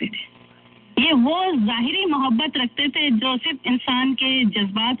मोहब्बत रखते थे। ये वो जाहिरी मोहब्बत रखते थे जो सिर्फ इंसान के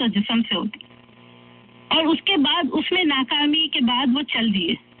जज्बात और जिस्म से होती, और उसके बाद उसमें नाकामी के बाद वो चल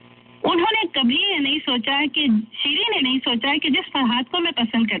दिए। उन्होंने कभी ये नहीं सोचा कि, शीरी ने नहीं सोचा कि जिस फरहाद को मैं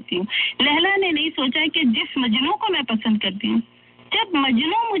पसंद करती हूँ, लैला ने नहीं सोचा कि जिस मजनू को मैं पसंद करती हूँ, जब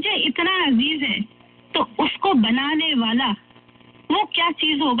मजनू मुझे इतना अजीज है तो उसको बनाने वाला वो क्या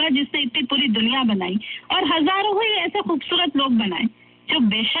चीज होगा जिसने इतनी पूरी दुनिया बनाई और हजारों ही ऐसे खूबसूरत लोग बनाए जो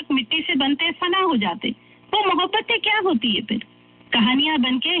बेशक मिट्टी से बनते फना हो जाते। वो मोहब्बतें क्या होती है, फिर कहानियां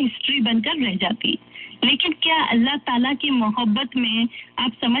बनके हिस्ट्री बनकर रह जाती है। लेकिन क्या अल्लाह ताला की मोहब्बत में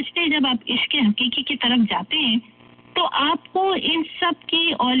आप समझते हैं, जब आप इश्क हकीकी की तरफ जाते हैं तो आपको इन सब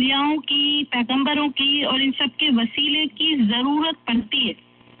की, औलियाओं की, पैगंबरों की और इन सब के वसीले की जरूरत पड़ती है।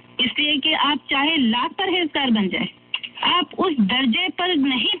 इसलिए कि आप चाहे लाख परहेजगार बन जाए, आप उस दर्जे पर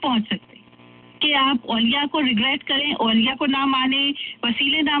नहीं पहुंच सकते कि आप औलिया को रिग्रेट करें, औलिया को ना माने,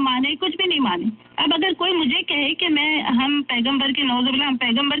 वसीले ना माने, कुछ भी नहीं माने। अब अगर कोई मुझे कहे कि हम पैगंबर के नौजुबिल्लाह, हम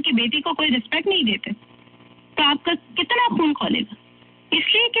पैगंबर की बेटी को कोई रिस्पेक्ट नहीं देते, तो आपका कितना खून खोलेगा।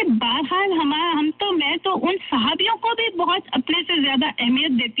 इसलिए कि बहरहाल मैं तो उन सहाबियों को भी बहुत अपने से ज्यादा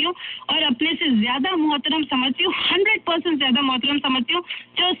अहमियत देती हूँ और अपने से ज्यादा मोहतरम समझती हूँ, 100% ज्यादा मोहतरम समझती हूँ,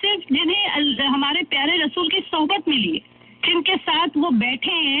 जो सिर्फ जिन्हें हमारे प्यारे रसूल की सोहबत मिली है, जिनके साथ वो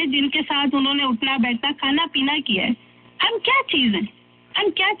बैठे हैं, जिनके साथ उन्होंने उठना बैठना खाना पीना किया है। हम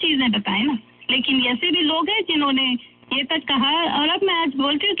क्या चीजें बताएं ना। लेकिन ऐसे भी लोग हैं जिन्होंने ये तक कहा, और अब मैं आज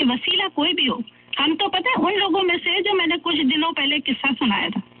बोलती हूँ कि वसीला कोई भी हो, हम तो पता है उन लोगों में से जो मैंने कुछ दिनों पहले किस्सा सुनाया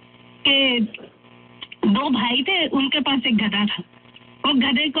था कि 2 भाई थे, उनके पास एक गधा था। वो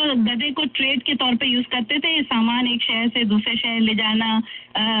गधे को ट्रेड के तौर पे यूज करते थे, सामान एक शहर से दूसरे शहर ले जाना,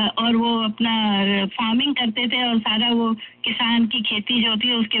 और वो अपना फार्मिंग करते थे और सारा वो किसान की खेती जो होती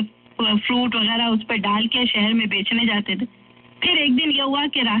है उसके फ्रूट वगैरह उस पर डाल के शहर में बेचने जाते थे। फिर एक दिन ये हुआ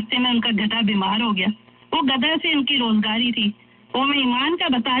कि रास्ते में उनका गधा बीमार हो गया। वो गधा से उनकी रोजगारी थी। वो मैं ईमान का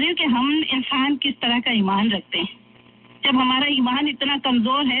बता रही हूँ कि हम इंसान किस तरह का ईमान रखते हैं। जब हमारा ईमान इतना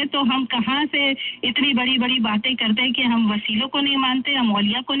कमजोर है तो हम कहाँ से इतनी बड़ी बड़ी बातें करते हैं कि हम वसीलों को नहीं मानते, हम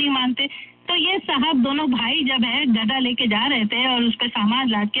औलिया को नहीं मानते। तो ये साहब दोनों भाई जब है गधा लेके जा रहे थे और उस पर सामान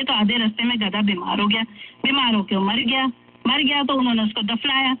लाद के, तो आधे रास्ते में गधा बीमार हो गया। बीमार होके वो मर गया तो उन्होंने उसको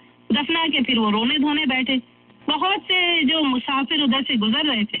दफना के फिर वो रोने धोने बैठे। बहुत से जो मुसाफिर उधर से गुजर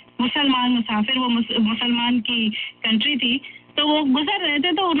रहे थे, मुसलमान मुसाफिर, वो मुसलमान की कंट्री थी, तो वो गुजर रहे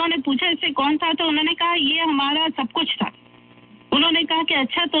थे, तो उन्होंने पूछा इससे कौन था, तो उन्होंने कहा ये हमारा सब कुछ था। उन्होंने कहा कि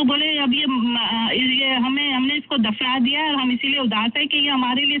अच्छा, तो बोले अब ये हमने इसको दफना दिया और हम इसीलिए उदास है कि ये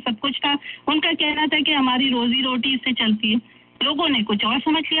हमारे लिए सब कुछ था। उनका कहना था कि हमारी रोजी रोटी इससे चलती है। लोगों ने कुछ और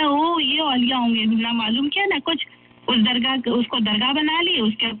समझ लिया, ओ ये औलिया होंगे, ना मालूम किया ना कुछ। उसको दरगाह बना ली,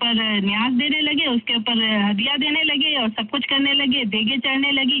 उसके ऊपर न्याज देने लगे, उसके ऊपर हदिया देने लगे और सब कुछ करने लगे, देगे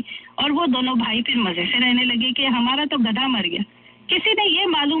चढ़ने लगी, और वो दोनों भाई फिर मजे से रहने लगे कि हमारा तो गधा मर गया। किसी ने ये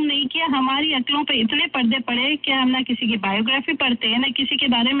मालूम नहीं किया, हमारी अक्लों पे इतने पर्दे पड़े कि हम ना किसी की बायोग्राफी पढ़ते हैं, ना किसी के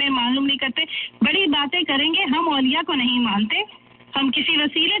बारे में मालूम नहीं करते। बड़ी बातें करेंगे, हम औलिया को नहीं मानते, हम किसी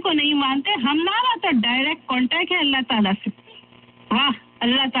वसीले को नहीं मानते, हमारा तो डायरेक्ट कॉन्टेक्ट है अल्लाह ताला से। वाह,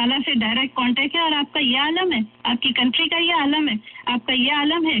 अल्लाह ताला से डायरेक्ट कांटेक्ट है। और आपका ये आलम है, आपकी कंट्री का ये आलम है, आपका ये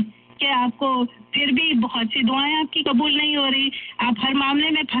आलम है कि आपको फिर भी बहुत सी दुआएं आपकी कबूल नहीं हो रही, आप हर मामले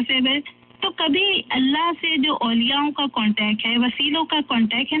में फंसे हुए। तो कभी अल्लाह से जो औलियाओं का कांटेक्ट है, वसीलों का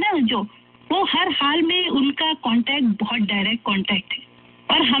कांटेक्ट है ना, जो वो हर हाल में उनका कांटेक्ट बहुत डायरेक्ट कांटेक्ट है,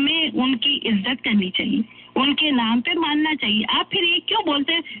 और हमें उनकी इज्जत करनी चाहिए, उनके नाम पे मानना चाहिए। आप फिर ये क्यों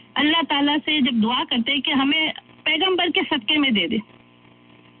बोलते अल्लाह ताला से जब दुआ करते हैं कि हमें पैगंबर के सदके में दे दे,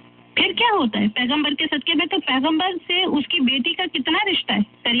 फिर क्या होता है पैगंबर के सदके में? तो पैगंबर से उसकी बेटी का कितना रिश्ता है,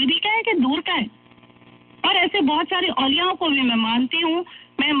 करीबी का है कि दूर का है? और ऐसे बहुत सारे औलियाओं को भी मैं मानती हूँ,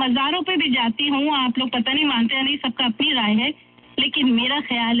 मैं मज़ारों पे भी जाती हूँ। आप लोग पता नहीं मानते हैं नहीं, सबका अपनी राय है, लेकिन मेरा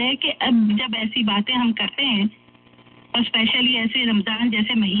ख्याल है कि अब जब ऐसी बातें हम करते हैं, और स्पेशली ऐसे रमजान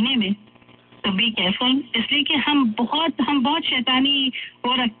जैसे महीने में, تو बी केयरफुल, इसलिए कि हम बहुत शैतानी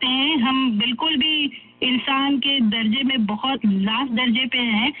वो रखते हैं, हम बिल्कुल भी इंसान के दर्जे में बहुत लास्ट दर्जे पे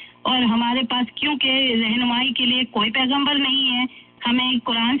हैं और हमारे पास क्योंकि रहनुमाई के लिए कोई पैगंबर नहीं है, हमें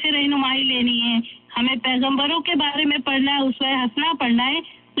कुरान से रहनुमाई लेनी है, हमें पैगंबरों के बारे में पढ़ना है, उसमें हंसना पढ़ना है,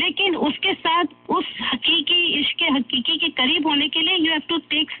 लेकिन उसके साथ उस हकीकी इश्क हकीकी के करीब होने के लिए you have to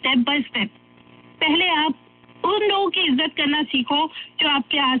take step by step. पहले आप उन लोगों की इज्जत करना सीखो जो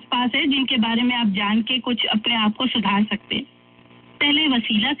आपके आसपास है, जिनके बारे में आप जान के कुछ अपने आप को सुधार सकते हैं. पहले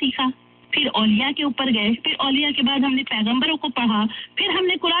वसीला सीखा, फिर औलिया के ऊपर गए, फिर औलिया के बाद हमने पैगंबरों को पढ़ा, फिर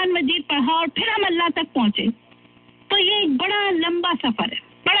हमने कुरान मजीद पढ़ा और फिर हम अल्लाह तक पहुंचे. तो ये एक बड़ा लंबा सफर है,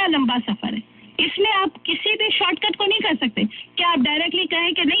 बड़ा लंबा सफर है. इसमें आप किसी भी शॉर्टकट को नहीं कर सकते कि आप डायरेक्टली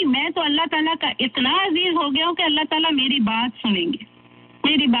कहें कि नहीं मैं तो अल्लाह ताला का इतना अजीज हो गया हूं कि अल्लाह ताला मेरी बात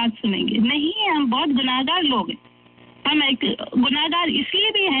सुनेंगे. नहीं, हम बहुत गुनाहगार लोग हैं. हम एक गुनाहगार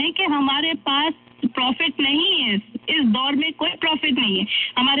इसलिए भी हैं कि हमारे पास प्रॉफिट नहीं है. इस दौर में कोई प्रॉफिट नहीं है.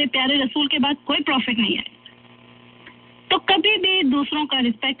 हमारे प्यारे रसूल के बाद कोई प्रॉफिट नहीं है. तो कभी भी दूसरों का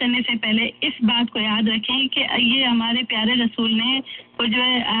रिस्पेक्ट करने से पहले इस बात को याद रखें कि ये हमारे प्यारे रसूल ने वो जो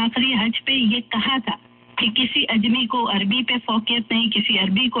है आखिरी हज पे ये कहा था कि किसी अजमी को अरबी पे फौकियत नहीं, किसी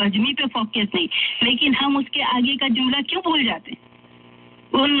अरबी को अजमी पे फौकियत नहीं. लेकिन हम उसके आगे का जुमला क्यों भूल जाते हैं?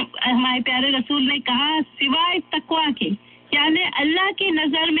 हमारे प्यारे रसूल ने कहा सिवाय तकवा के, यानी अल्लाह की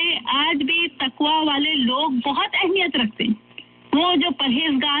नजर में आज भी तकवा वाले लोग बहुत अहमियत रखते हैं. वो जो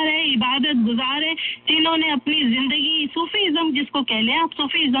परहेजगार है, इबादत गुजार है, जिन्होंने अपनी जिंदगी सूफीज़म जिसको कह लें आप,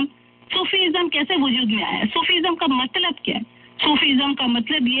 सूफीज़म कैसे वजूद में आया? सूफीज़म का मतलब क्या है? सूफीज़म का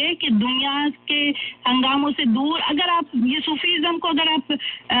मतलब ये है कि दुनिया के हंगामों से दूर, अगर आप ये सूफीज़म को अगर आप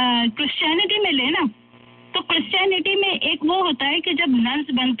क्रिश्चियनिटी में ले ना, तो क्रिश्चियनिटी में एक वो होता है कि जब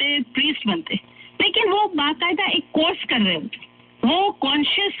नन्स बनते, प्रीस्ट बनते, लेकिन वो बाकायदा एक कोर्स कर रहे होते, वो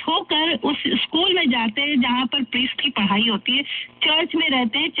कॉन्शियस होकर उस स्कूल में जाते हैं जहाँ पर प्रीस्ट की पढ़ाई होती है, चर्च में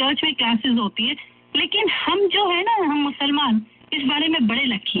रहते हैं, चर्च में क्लासेस होती है. लेकिन हम जो है ना, हम मुसलमान इस बारे में बड़े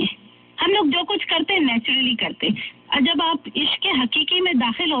लकी हैं. हम लोग जो कुछ करते हैं नेचुरली करते हैं. और जब आप इश्क हकीकी में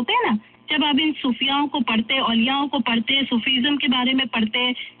दाखिल होते हैं ना, जब आप इन सूफियाओं को पढ़ते, औलियाओं को पढ़ते, सूफीज़म के बारे में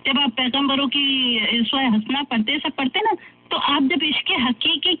पढ़ते, जब आप पैगंबरों की हंसना पढ़ते, सब पढ़ते ना, तो आप जब इश्क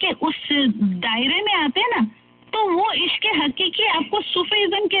हकीकी के उस दायरे में आते हैं ना, तो वो इश्क हकीकी आपको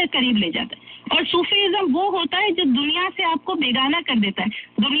सूफीज़म के करीब ले जाता है. और सूफीज़म वो होता है जो दुनिया से आपको बेगाना कर देता है,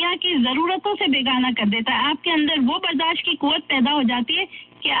 दुनिया की ज़रूरतों से बेगाना कर देता है. आपके अंदर वो बर्दाश्त की कुव्वत पैदा हो जाती है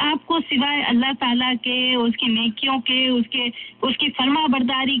कि आपको सिवाय अल्लाह ताला के, उसकी नेकियों के, उसकी फरमा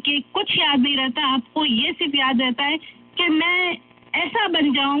बरदारी के कुछ याद नहीं रहता. आपको ये सिर्फ याद रहता है कि मैं ऐसा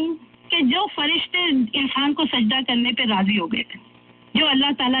बन जाऊं कि जो फरिश्ते इंसान को सजदा करने पे राजी हो गए थे, जो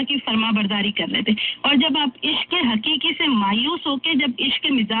अल्लाह ताला की फरमा बरदारी कर रहे थे. और जब आप इश्क हकीकी से मायूस होके जब इश्क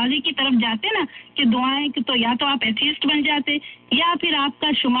मिजाजी की तरफ जाते ना कि दुआएं, तो या तो आप एथीस्ट बन जाते या फिर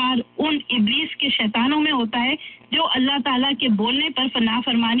आपका शुमार उन इब्लीस के शैतानों में होता है जो अल्लाह ताला के बोलने पर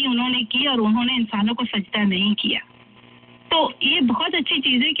नाफरमानी उन्होंने की और उन्होंने इंसानों को सजदा नहीं किया. तो ये बहुत अच्छी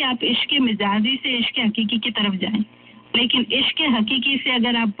चीज़ है कि आप इश्क मिजाजी से इश्क हकीकी की तरफ जाएं. लेकिन इश्क हकीकी से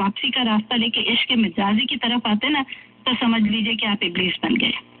अगर आप वापसी का रास्ता लेके इश्क मिजाजी की तरफ आते ना, तो समझ लीजिए कि आप इब्लीस बन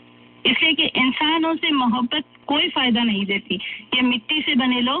गए. इसलिए कि इंसानों से मोहब्बत कोई फायदा नहीं देती. ये मिट्टी से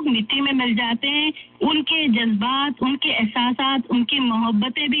बने लोग मिट्टी में मिल जाते हैं. उनके जज्बात, उनके एहसासात, उनकी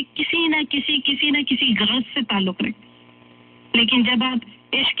मोहब्बतें भी किसी न किसी गरज से ताल्लुक रखती. लेकिन जब आप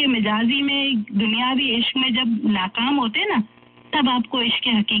इश्क मिजाजी में, दुनियावी इश्क में जब नाकाम होते ना, तब आपको इश्क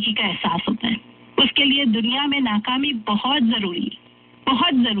हकीकी का एहसास होता है. उसके लिए दुनिया में नाकामी बहुत ज़रूरी है,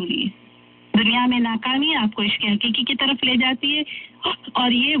 बहुत ज़रूरी है. दुनिया में नाकामी आपको इश्क हकीकी की तरफ ले जाती है.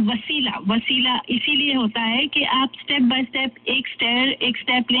 और ये वसीला इसीलिए होता है कि आप स्टेप बाय स्टेप एक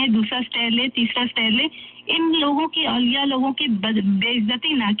स्टेप लें, दूसरा स्टेप लें, तीसरा स्टेप लें. इन लोगों की, औलिया लोगों की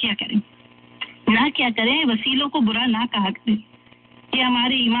बेइज्जती ना किया करें, वसीलों को बुरा ना कहा करें. ये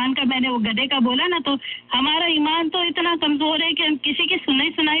हमारे ईमान का, मैंने वो गधे का बोला ना, तो हमारा ईमान तो इतना कमजोर है कि हम किसी की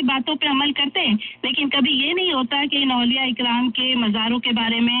सुनाई बातों पे अमल करते हैं, लेकिन कभी ये नहीं होता कि इन औलिया इकराम के मज़ारों के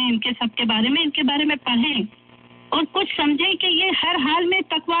बारे में, इनके सब के बारे में, इनके बारे में पढ़ें और कुछ समझें कि ये हर हाल में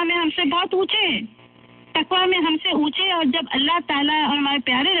तकवा में हमसे बहुत ऊंचे हैं, तकवा में हमसे ऊंचे. और जब अल्लाह ताला और हमारे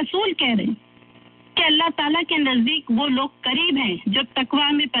प्यारे रसूल कह रहे हैं कि अल्लाह ताला के नज़दीक वो लोग करीब हैं जो तकवा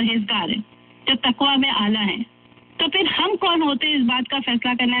में परहेजगार हैं, जो तकवा में आला हैं, तो फिर हम कौन होते हैं इस बात का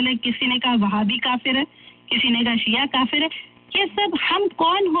फैसला करने वाले? किसी ने कहा वहाबी काफिर है, किसी ने कहा शिया काफिर है. ये सब हम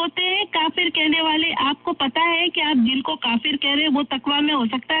कौन होते हैं काफिर कहने वाले? आपको पता है कि आप जिनको काफिर कह रहे हैं वो तकवा में हो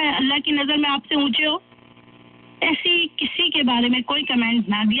सकता है अल्लाह की नज़र में आपसे ऊंचे हो? ऐसी किसी के बारे में कोई कमेंट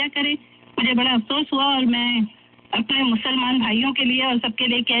ना दिया करें. मुझे बड़ा अफसोस हुआ और मैं अपने मुसलमान भाइयों के लिए और सबके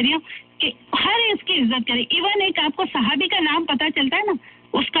लिए कह रही हूँ कि हर इसकी इज्जत करें. इवन एक आपको सहाबी का नाम पता चलता है ना,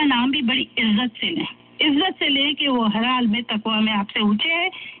 उसका नाम भी बड़ी इज्जत से लें, इज्जत से ले कि वो हर हाल में तकवा में आपसे ऊंचे है.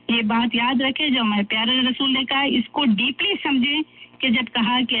 ये बात याद रखें जो हमारे प्यारे रसूल ने कहा, इसको डीपली समझें कि जब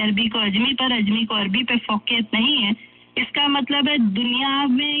कहा कि अरबी को अजमी पर, अजमी को अरबी पे फौकियत नहीं है, इसका मतलब है दुनिया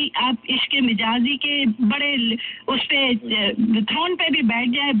में आप इश्क मिजाजी के बड़े उस पे थ्रोन पे भी बैठ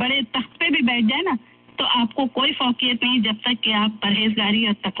जाए, बड़े तख्त पे भी बैठ जाए ना, तो आपको कोई फौकियत नहीं जब तक कि आप परहेजगारी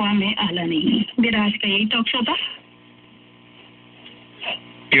और तकवा में आला नहीं है. मेरा आज का यही टॉक शो था.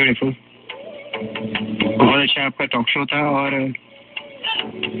 ब्यूटीफुल, बहुत अच्छा आपका टॉक शो था. और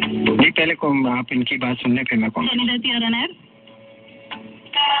पहले को आप इनकी बात सुनने फिर मैं कौन.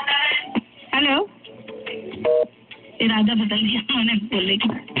 हेलो, इरादा बदल दिया मैंने बोलने की.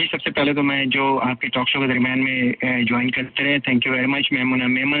 जी, सबसे पहले तो मैं जो आपके टॉक शो के दरमियान में ज्वाइन करते रहे, thank you very much. Memuna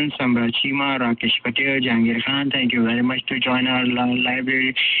Memon, Samra Cheema, Rakesh Patel, Jahangir Khan, thank you very much to join our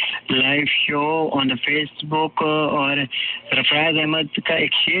live show on the Facebook. और रफराज अहमद का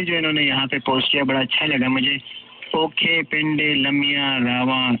एक शेर जो इन्होंने यहाँ पे पोस्ट किया बड़ा अच्छा लगा मुझे. ओखे पिंडे लमिया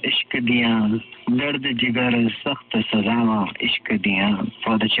रावा इश्क दिया, दर्द जिगर सख्त सजावा इश्क दिया.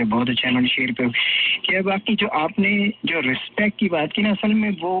 बहुत अच्छे इन्होंने शेर पे किया. बाकी जो आपने जो रिस्पेक्ट की बात की ना, असल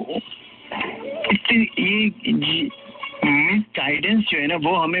में वो ये मिस गाइडेंस जो है ना,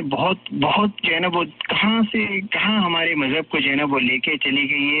 वो हमें बहुत जो है ना, वो कहाँ से कहाँ हमारे मजहब को जो है ना वो लेके चली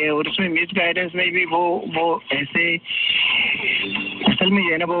गई है. और उसमें मिस गाइडेंस में भी वो ऐसे असल में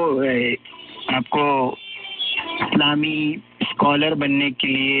जो है ना वो आपको इस्लामी स्कॉलर बनने के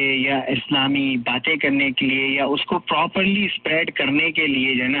लिए या इस्लामी बातें करने के लिए या उसको प्रॉपरली स्प्रेड करने के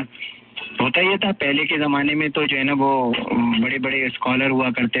लिए जो है ना, होता ये था पहले के ज़माने में तो जो है ना वो बड़े बड़े स्कॉलर हुआ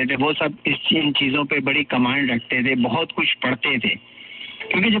करते थे, वो सब इन चीज़ों पे बड़ी कमांड रखते थे, बहुत कुछ पढ़ते थे.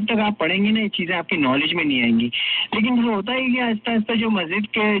 क्योंकि जब तक आप पढ़ेंगे ना ये चीज़ें आपकी नॉलेज में नहीं आएंगी. लेकिन वो होता है कि आहिस्ता आहिस्ता जो मस्जिद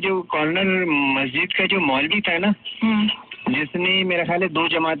के जो कॉर्नर मस्जिद का जो मौलवी था ना, जिसने मेरा ख्याल है 2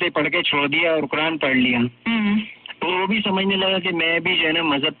 जमातें पढ़ के छोड़ दिया और कुरान पढ़ लिया, तो वो भी समझने लगा कि मैं भी जो है ना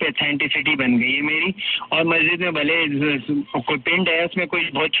मजहब पे अथेंटिसिटी बन गई है मेरी. और मस्जिद में भले कोई पिंड है, उसमें कोई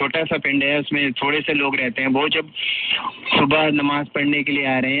बहुत छोटा सा पिंड है, उसमें थोड़े से लोग रहते हैं, वो जब सुबह नमाज पढ़ने के लिए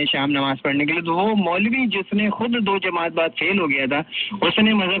आ रहे हैं, शाम नमाज पढ़ने के लिए, तो वो मौलवी जिसने खुद 2 जमात बाद फेल हो गया था,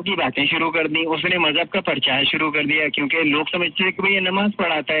 उसने मजहब की बातें शुरू कर दी, उसने मजहब का प्रचार शुरू कर दिया. क्योंकि लोग समझते थे कि भाई ये नमाज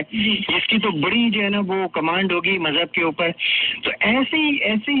पढ़ाता है, इसकी तो बड़ी जो है ना वो कमांड होगी मजहब के ऊपर. तो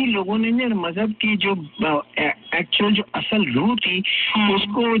ऐसे ही लोगों ने मजहब की जो एक्चुअल जो असल रूह थी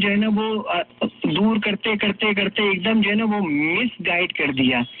उसको जो है ना वो दूर करते एकदम जो है ना वो मिस गाइड कर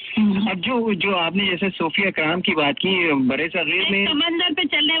दिया. अब जो आपने जैसे सोफिया कराम की बात की, बड़े सगीर में समंदर पे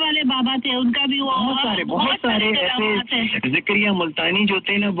चलने वाले बाबा थे, उनका भी वो बहुत सारे ऐसे ज़िक्रिया मुल्तानी जो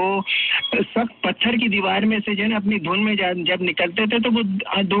थे ना, वो सख्त पत्थर की दीवार में से जो है ना अपनी धुन में जब निकलते थे तो वो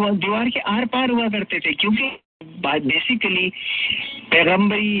दीवार के आर पार हुआ करते थे. क्योंकि बेसिकली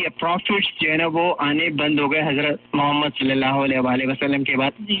पैगम्बरी या प्रॉफिट्स जो है ना वो आने बंद हो गए. हजरत मोहम्मद सल्लल्लाहु अलैहि वसल्लम के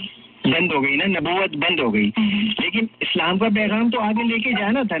बाद बंद हो गई ना, नबूवत बंद हो गई. लेकिन इस्लाम का पैगाम तो आगे लेके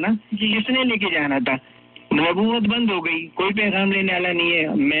जाना था ना, किसने लेके जाना था? नबूवत बंद हो गई, कोई पैगाम लेने वाला नहीं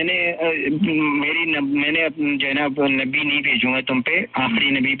है. मैंने जो है ना नबी नहीं भेजूंगा तुम पे, आखिरी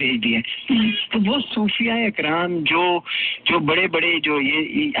नबी भेज दिया. तो वो सूफिया इकराम जो बड़े बड़े जो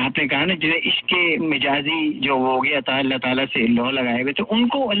ये आपने कहा ना, जिन्हें इसके मिजाजी जो हो गया था अल्लाह ताला से लौ लगाए हुए, तो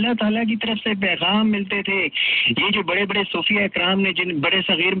उनको अल्लाह ताला की तरफ से पैगाम मिलते थे. ये जो बड़े बड़े सूफिया इकराम ने, जिन बड़े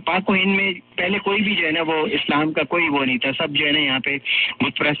सगीर पाक हिंद में पहले कोई भी जो है ना वो इस्लाम का कोई वो नहीं था, सब जो है ना यहाँ पे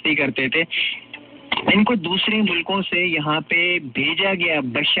बुत परस्ती करते थे. इनको दूसरे मुल्कों से यहाँ पे भेजा गया,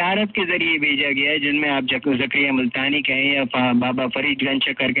 बशारत के जरिए भेजा गया, जिनमें आप ज़करिया मुल्तानी कहें या बाबा फरीद गंज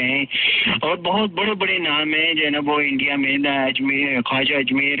शक्कर कहें, और बहुत बड़े बड़े नाम हैं जो है ना वो इंडिया में, अजमेर, ख्वाजा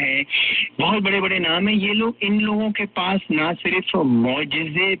अजमेर है, बहुत बड़े बड़े नाम हैं. ये लोग, इन लोगों के पास ना सिर्फ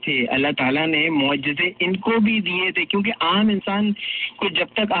मौजज़े थे, अल्लाह ताला ने मौजज़े इनको भी दिए थे. क्योंकि आम इंसान को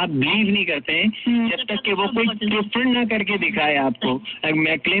जब तक आप बिलीव नहीं करते हैं, जब तक कि वो कोई डिफरेंट ना करके दिखाए आपको,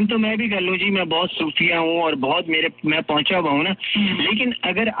 मैं क्लेम तो मैं भी कर लूँ जी मैं बहुत सूफिया हूँ और बहुत मैं पहुंचा हुआ हूँ ना, लेकिन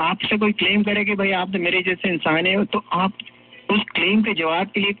अगर आपसे कोई क्लेम करे कि भाई आप तो मेरे जैसे इंसान है, तो आप उस क्लेम के जवाब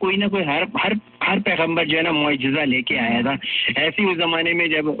के लिए कोई ना कोई हर पैगंबर जो है ना मुआजिजा लेके आया था. ऐसे उस जमाने में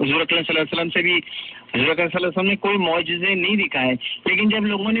जब हुज़ूर अकरम सल्लल्लाहु अलैहि वसल्लम से भी हुज़ूर अकरम सल्लल्लाहु अलैहि वसल्लम ने कोई मुआजिजे नहीं दिखाए, लेकिन जब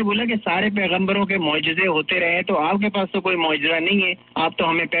लोगों ने बोला कि सारे पैगंबरों के मुआजिजे होते रहे, तो आपके पास तो कोई मुआजिजा नहीं है, आप तो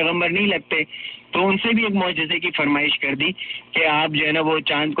हमें पैगंबर नहीं लगते, तो उनसे भी एक मुआजिजे की फरमाइश कर दी कि आप जो है ना वो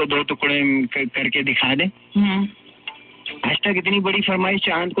चांद को 2 टुकड़े करके दिखा दें. आज तक इतनी बड़ी फरमाइश,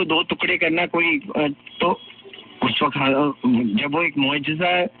 चांद को 2 टुकड़े करना कोई, तो उस वक्त जब वो एक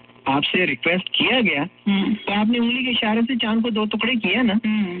मुआजिजा आपसे रिक्वेस्ट किया गया तो आपने उंगली के इशारे से चांद को 2 टुकड़े किया ना,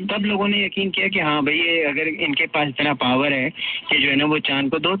 तब लोगों ने यकीन किया कि हाँ भाई ये अगर इनके पास इतना पावर है कि जो है ना वो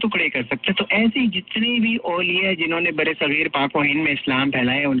चांद को 2 टुकड़े कर सकते। तो ऐसी जितनी भी औलिया जिन्होंने बड़े सगीर पाक व हिंद में इस्लाम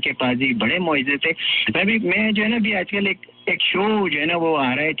फैलाए उनके पास भी बड़े मौजूद थे। मैं जो है ना अभी आजकल एक शो जो है ना वो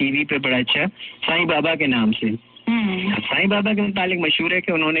आ रहा है टीवी पे बड़ा अच्छा, साईं बाबा के नाम से। साईं बाबा के मुतालिक मशहूर है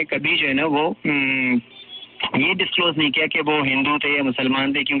कि उन्होंने कभी जो है ना वो ये डिस्क्लोज नहीं किया कि वो हिंदू थे या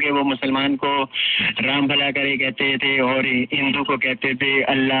मुसलमान थे, क्योंकि वो मुसलमान को राम भला करे कहते थे और हिंदू को कहते थे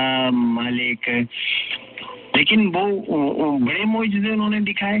अल्लाह मालिक। लेकिन वो बड़े मौजूदे उन्होंने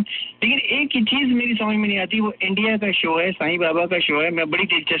दिखाए। लेकिन एक ही चीज़ मेरी समझ में नहीं आती, वो इंडिया का शो है, साईं बाबा का शो है, मैं बड़ी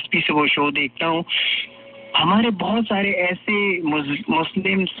दिलचस्पी से वो शो देखता हूँ। हमारे बहुत सारे ऐसे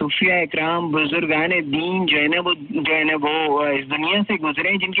मुस्लिम सूफिया इकराम बुजुर्गान दीन जो है ना वो इस दुनिया से गुजरे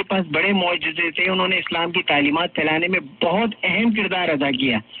हैं जिनके पास बड़े मौजूदे थे, उन्होंने इस्लाम की तालीमात फैलाने में बहुत अहम किरदार अदा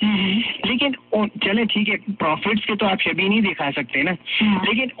किया। लेकिन चले ठीक है, प्रॉफिट्स के तो आप शबीह नहीं दिखा सकते ना,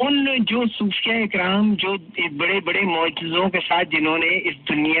 लेकिन उन जो सूफिया इकराम जो बड़े बड़े मौजूदों के साथ जिन्होंने इस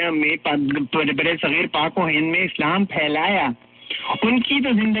दुनिया में बड़े सगीर पाक व हिंद में इस्लाम फैलाया, उनकी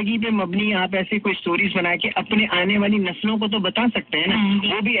तो जिंदगी पे मबनी आप ऐसे कोई स्टोरीज बना के अपने आने वाली नस्लों को तो बता सकते हैं ना।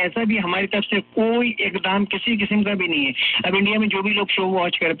 वो भी ऐसा भी हमारी तरफ से कोई इकदाम किसी किस्म का भी नहीं है। अब इंडिया में जो भी लोग शो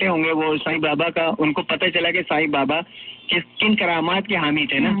वॉच करते होंगे वो साईं बाबा का, उनको पता चला कि साईं बाबा किन करामात के हामी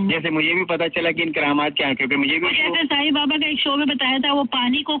थे ना, जैसे मुझे भी पता चला कि इन करामात के क्योंकि मुझे भी जैसे साईं बाबा का एक शो में बताया था, वो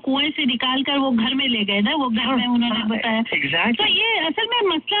पानी को कुएं से निकाल कर वो घर में ले गए था, वो घर में उन्होंने बताया। एग्जैक्ट। तो ये असल में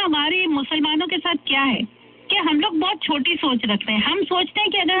मसला हमारे मुसलमानों के साथ क्या है कि हम लोग बहुत छोटी सोच रखते हैं। हम सोचते हैं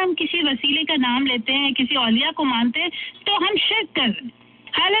कि अगर हम किसी वसीले का नाम लेते हैं, किसी औलिया को मानते हैं, तो हम शिर्क कर रहे हैं।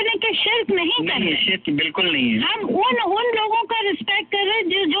 हालांकि शिर्क नहीं कर रहे, शिर्क बिल्कुल नहीं है। हम उन लोगों का रिस्पेक्ट कर रहे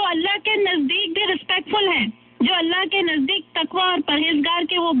हैं जो अल्लाह के नजदीक भी रिस्पेक्टफुल हैं, जो अल्लाह के नजदीक तकवा और परहेजगार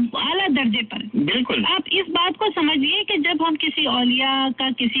के वो आला दर्जे पर। बिल्कुल। आप इस बात को समझिए कि जब हम किसी औलिया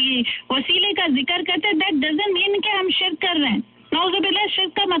का, किसी वसीले का जिक्र करते हैं, दैट डजंट मीन कि हम शिर्क कर रहे हैं। नौजुबिल्लाह,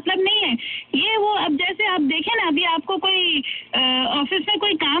 शिर्क का मतलब नहीं है ये। वो अब जैसे आप देखें ना, अभी आपको कोई ऑफिस में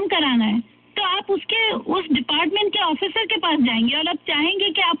कोई काम कराना है तो आप उस डिपार्टमेंट के ऑफिसर के पास जाएंगे और आप चाहेंगे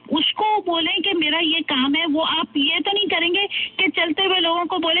कि आप उसको बोलें कि मेरा ये काम है। वो आप ये तो नहीं करेंगे कि चलते हुए लोगों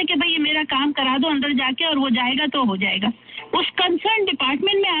को बोले कि भाई ये मेरा काम करा दो अंदर जाके, और वो जाएगा तो हो जाएगा। उस कंसर्न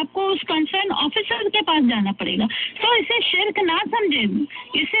डिपार्टमेंट में आपको उस कंसर्न ऑफिसर के पास जाना पड़ेगा। तो इसे शिर्क ना समझें,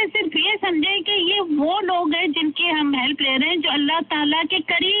 इसे सिर्फ ये समझें कि ये वो लोग हैं जिनकी हम हेल्प ले रहे हैं, जो अल्लाह ताला के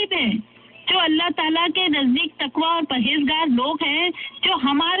करीब हैं, जो अल्लाह ताला के नजदीक तकवा और परहेजगार लोग हैं, जो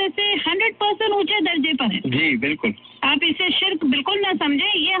हमारे से 100% ऊंचे दर्जे पर हैं। जी बिल्कुल। आप इसे शिर्क बिल्कुल ना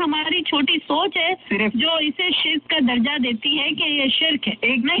समझें, ये हमारी छोटी सोच है सिर्फ जो इसे शिर्क का दर्जा देती है कि ये शिर्क है।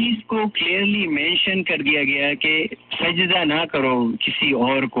 एक चीज को क्लियरली मेंशन कर दिया गया कि सजदा ना करो किसी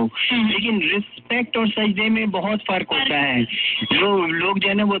और को, लेकिन रिस्पेक्ट और सजदे में बहुत फर्क होता है। लोग जो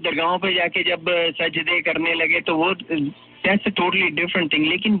है ना वो दरगाहों पे जाके जब सजदे करने लगे तो वो that's a totally different thing.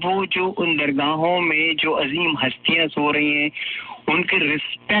 लेकिन वो जो उन दरगाहों में जो अजीम हस्तियां सो रही हैं, उनके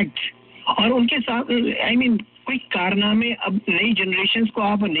रिस्पेक्ट और उनके साथ कोई कारनामे अब नई जनरेशन को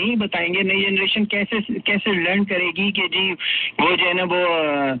आप नहीं बताएंगे। नई जनरेशन कैसे लर्न करेगी कि जी वो जो है ना वो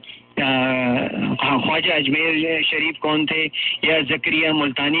ख्वाजा अजमेर शरीफ कौन थे या जकरिया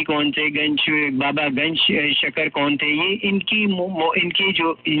मुल्तानी कौन थे, बाबा गंज शकर कौन थे। ये इनकी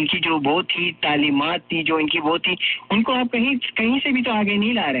जो वो थी तालीमात थी, जो इनकी वो थी, उनको आप कहीं से भी तो आगे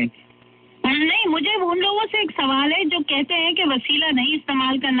नहीं ला रहे। नहीं, मुझे उन लोगों से एक सवाल है जो कहते हैं कि वसीला नहीं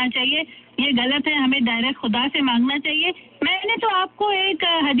इस्तेमाल करना चाहिए, ये गलत है, हमें डायरेक्ट खुदा से मांगना चाहिए। मैंने तो आपको एक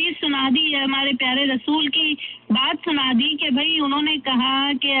हदीस सुना दी, हमारे प्यारे रसूल की बात सुना दी कि भाई उन्होंने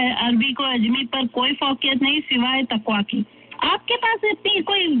कहा कि अरबी को अजमी पर कोई फौकियत नहीं सिवाय तकवा की। आपके पास इतनी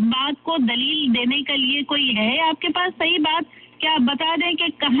कोई बात को दलील देने के लिए कोई है आपके पास सही बात? क्या आप बता दें कि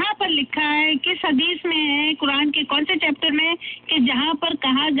कहाँ पर लिखा है, किस हदीस में है, कुरान के कौन से चैप्टर में, कि जहाँ पर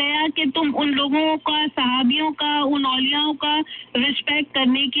कहा गया कि तुम उन लोगों का, सहाबियों का, उन औलियाओं का रिस्पेक्ट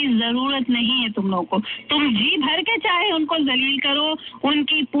करने की जरूरत नहीं है तुम लोगों को। तुम जी भर के चाहे उनको जलील करो,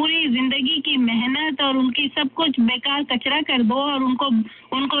 उनकी पूरी जिंदगी की मेहनत और उनकी सब कुछ बेकार कचरा कर दो और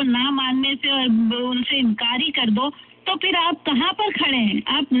उनको ना मानने से और उनसे इनकारी कर दो, तो फिर आप कहाँ पर खड़े हैं?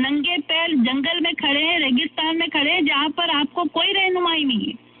 आप नंगे पैर जंगल में खड़े हैं, रेगिस्तान में खड़े हैं, जहाँ पर आपको कोई रहनुमाई नहीं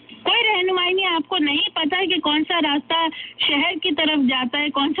है, कोई रहनुमाई नहीं। आपको नहीं पता कि कौन सा रास्ता शहर की तरफ जाता है,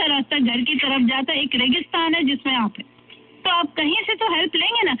 कौन सा रास्ता घर की तरफ जाता है। एक रेगिस्तान है जिसमें आप है, तो आप कहीं से तो हेल्प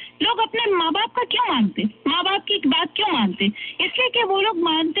लेंगे ना। लोग अपने माँ बाप का क्यों मानते, माँ बाप की बात क्यों मानते? इसलिए कि वो लोग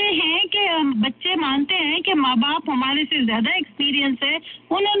मानते हैं कि बच्चे मानते हैं कि माँ बाप हमारे से ज्यादा एक्सपीरियंस है,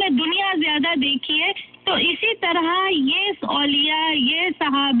 उन्होंने दुनिया ज्यादा देखी है, तो तो इसी तरह ये औलिया, ये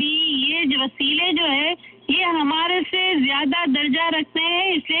सहाबी, ये जो वसीले जो है, ये हमारे से ज्यादा दर्जा रखते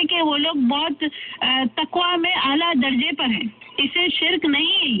हैं, इसलिए कि वो लोग बहुत तकवा में आला दर्जे पर हैं। इसे शिर्क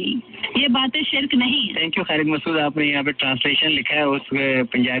नहीं है, ये बातें शिर्क नहीं है। थैंक यू खालिद मसूद, आपने यहाँ पे ट्रांसलेशन लिखा है उस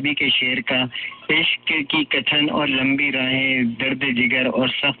पंजाबी के शेर का। इश्क की कठिन और लंबी राहें, दर्द जिगर और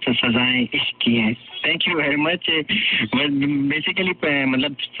सख्त सजाएं इश्क की हैं। Thank you very much. Basically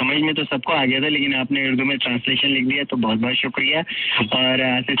मतलब समझ में तो सबको आ गया था, लेकिन आपने उर्दू में ट्रांसलेशन लिख दिया तो बहुत बहुत शुक्रिया। और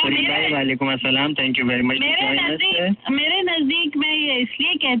आसिफ सलीम भाई, वालेकुम अस्सलाम, थैंक यू वेरी मच। मेरे नजदीक मैं ये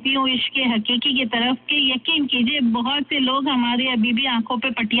इसलिए कहती हूँ इश्क हकीकी की तरफ कि यकीन कीजिए बहुत से लोग हमारे अभी भी आंखों पे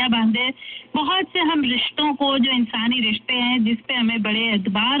पट्टियां बांधे, बहुत से हम रिश्तों को, जो इंसानी रिश्ते हैं जिस पे हमें बड़े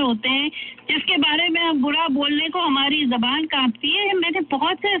एतबार होते हैं, जिसके बारे में हम बुरा बोलने को हमारी जबान कांपती है, मैंने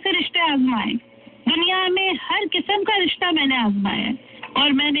बहुत से ऐसे रिश्ते आजमाए। दुनिया में हर किस्म का रिश्ता मैंने आजमाया है,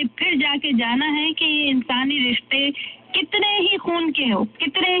 और मैंने फिर जाके जाना है कि ये इंसानी रिश्ते कितने ही खून के हो,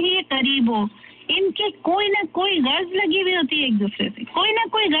 कितने ही करीब हो, इनकी कोई ना कोई गर्ज लगी हुई होती है, एक दूसरे से कोई ना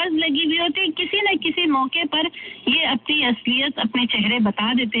कोई गर्ज लगी हुई होती है। किसी न किसी मौके पर ये अपनी असलियत, अपने चेहरे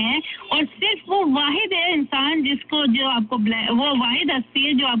बता देते हैं, और सिर्फ वो वाहिद है इंसान जिसको, जो आपको वो वाहिद हस्ती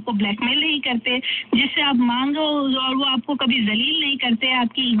है जो आपको ब्लैकमेल नहीं करते, जिससे आप मांगो और वो आपको कभी जलील नहीं करते,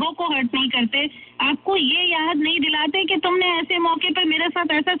 आपकी ईगो को हर्ट नहीं करते, आपको ये याद नहीं दिलाते कि तुमने ऐसे मौके पर मेरे साथ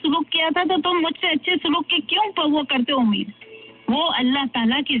ऐसा सुलूक किया था तो तुम मुझसे अच्छे सुलूक के क्यों वो करते हो उम्मीद। वो अल्लाह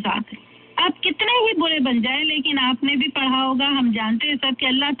ताला की जात है। आप कितने ही बुरे बन जाए, लेकिन आपने भी पढ़ा होगा, हम जानते हैं सब कि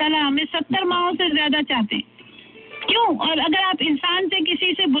अल्लाह ताला हमें 70 माहों से ज्यादा चाहते हैं। क्यों? और अगर आप इंसान से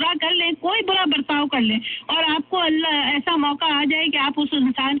किसी से बुरा कर लें, कोई बुरा बर्ताव कर लें, और आपको अल्लाह ऐसा मौका आ जाए कि आप उस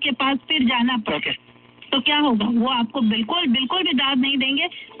इंसान के पास फिर जाना पड़े, तो क्या होगा? वो आपको बिल्कुल बिल्कुल भी दाद नहीं देंगे,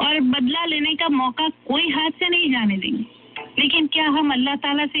 और बदला लेने का मौका कोई हाथ से नहीं जाने देंगे। लेकिन क्या हम अल्लाह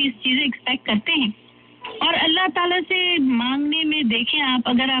ताला से इस चीजें एक्सपेक्ट करते हैं? और अल्लाह ताला से मांगने में देखें आप,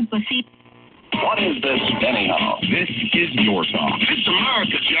 अगर आप वसी What is this anyhow? This is your song. It's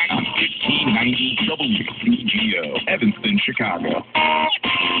America, Jack. 1590 WCGO, Evanston, Chicago.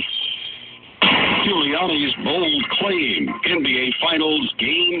 Giuliani's bold claim, NBA Finals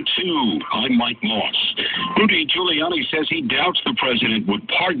Game 2. I'm Mike Moss. Rudy Giuliani says he doubts the president would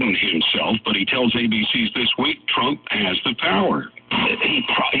pardon himself, but he tells ABC's This Week Trump has the power.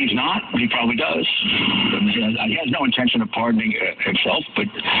 He's not, but he probably does. He has no intention of pardoning himself, but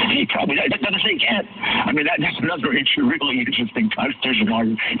he probably does. That doesn't say he can't. I mean, that's another really interesting constitutional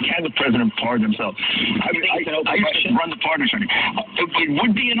argument. Can the president pardon himself? I mean, I used to run the pardon attorney. It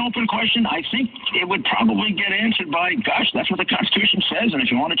would be an open question. I think it would probably get answered by, gosh, that's what the Constitution says, and if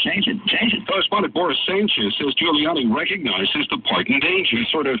you want to change it, change it. Correspondent Boris Sanchez says Giuliani recognizes the pardon danger. He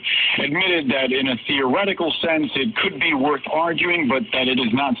sort of admitted that in a theoretical sense it could be worth arguing, but that it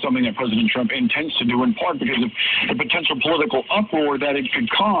is not something that President Trump intends to do, in part because of the potential political uproar that it could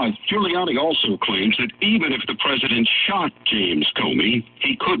cause. Giuliani also claims that even if the president shot James Comey,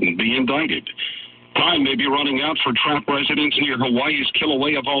 he couldn't be indicted. Time may be running out for trapped residents near Hawaii's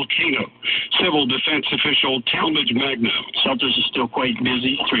Kilauea volcano. Civil defense official Talmadge Magno. Shelters are still quite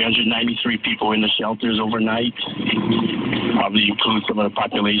busy. 393 people in the shelters overnight. Probably include some of the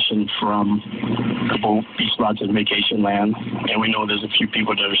population from a couple beach lots and vacation land. And we know there's a few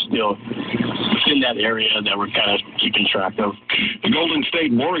people that are still within that area that we're kind of keeping track of. The Golden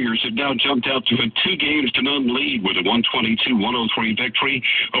State Warriors have now jumped out to a 2-0 lead with a 122-103 victory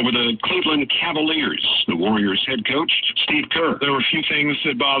over the Cleveland Cavaliers. The Warriors head coach, Steve Kerr. There were a few things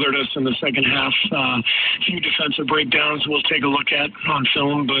that bothered us in the second half. A few defensive breakdowns we'll take a look at on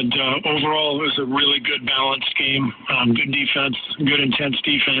film, but overall it was a really good balanced game. Good defense, good intense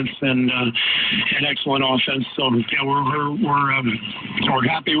defense, and an excellent offense. So yeah, we're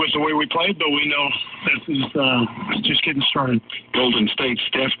happy with the way we played, but we know this is just getting started. Golden State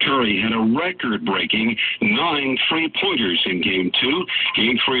Steph Curry had a record-breaking 9 3-pointers in Game 2.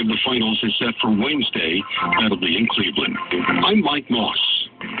 Game 3 of the finals is set for Wednesday. That'll be in Cleveland. I'm Mike Moss.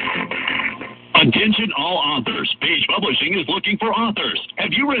 Attention all authors. Page Publishing is looking for authors.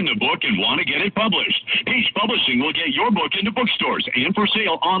 Have you written a book and want to get it published? Page Publishing will get your book into bookstores and for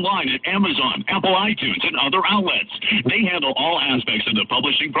sale online at Amazon, Apple iTunes, and other outlets. They handle all aspects of the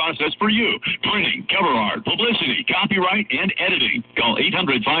publishing process for you. Printing, cover art, publicity, copyright, and editing. Call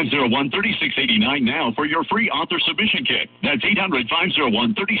 800-501-3689 now for your free author submission kit. That's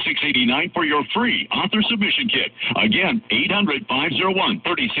 800-501-3689 for your free author submission kit. Again,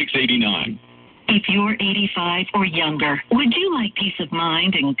 800-501-3689. If you're 85 or younger, would you like peace of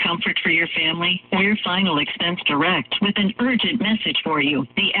mind and comfort for your family? We're Final Expense Direct with an urgent message for you.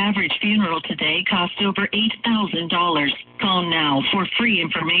 The average funeral today costs over $8,000. Call now for free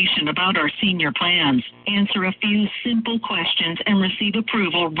information about our senior plans. Answer a few simple questions and receive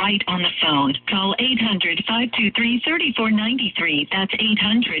approval right on the phone. Call 800-523-3493. That's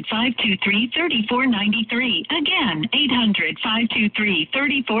 800-523-3493. Again,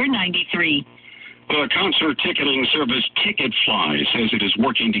 800-523-3493. The concert ticketing service Ticketfly says it is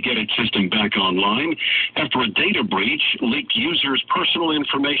working to get its system back online after a data breach leaked users' personal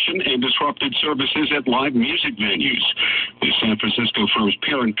information and disrupted services at live music venues. The San Francisco firm's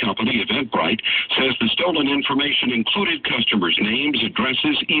parent company, Eventbrite, says the stolen information included customers' names,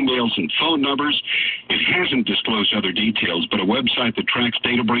 addresses, emails, and phone numbers. It hasn't disclosed other details, but a website that tracks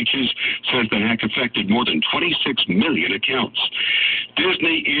data breaches says the hack affected more than 26 million accounts.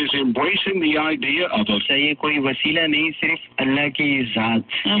 Disney is embracing the idea of a... चाहिए कोई वसीला नहीं, सिर्फ अल्लाह की ज़ात।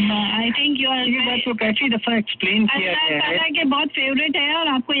 I think you are... ये बात को काफी दफा एक्सप्लेन किया गया है। अल्लाह ताला के बहुत फेवरेट है और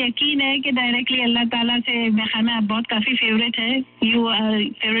आपको यकीन है कि डायरेक्टली अल्लाह ताला से बेखाना आप बहुत काफी फेवरेट है। यू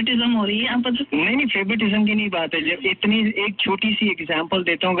फेवरेटिज्म हो रही है आप? नहीं, फेवरेटिज्म की नहीं बात है। जब इतनी एक छोटी सी एग्जांपल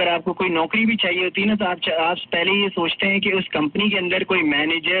देता हूँ, अगर आपको कोई नौकरी भी चाहिए होती है ना, तो आप पहले ये सोचते हैं कि उस कंपनी के अंदर कोई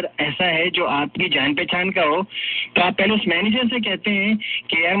मैनेजर ऐसा है जो आपकी जान पहचान का हो, तो आप पहले उस मैनेजर से कहते हैं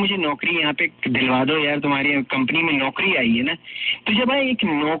कि यार मुझे नौकरी यहाँ पे दिलवा दो, यार तुम्हारी कंपनी में नौकरी आई है ना। तो जब एक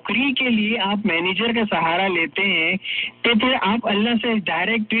नौकरी के लिए आप मैनेजर का सहारा लेते हैं, तो फिर आप अल्लाह से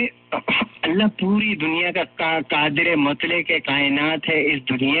डायरेक्ट, अल्लाह पूरी दुनिया का कादिर मुतलक के कायनात है इस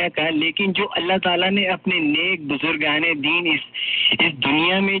दुनिया का, लेकिन जो अल्लाह ताला ने अपने नेक बुजुर्गाने दीन इस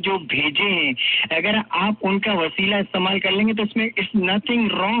दुनिया में जो भेजे हैं, अगर आप उनका वसीला इस्तेमाल कर लेंगे तो इसमें इट्स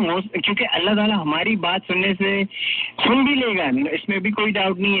नथिंग रॉन्ग, क्योंकि अल्लाह ताला हमारी बात सुनने से सुन भी लेगा, इसमें भी कोई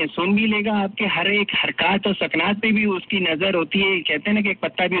डाउट नहीं है, सुन भी लेगा। आपके हर एक हरकत और सकनात पे भी उसकी नजर होती है। कहते हैं ना कि एक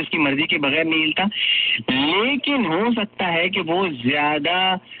पत्ता भी उसकी मर्जी के बगैर नहीं हिलता, लेकिन हो सकता है कि वो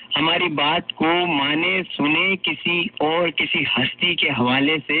ज्यादा हमारी बात को माने, सुने किसी और किसी हस्ती के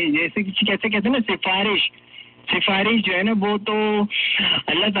हवाले से, जैसे कैसे कहते हैं ना सिफारिश जो है ना, वो तो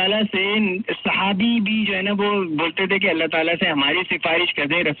अल्लाह ताला से, सहाबी भी जो है ना वो बोलते थे कि अल्लाह ताला से हमारी सिफारिश कर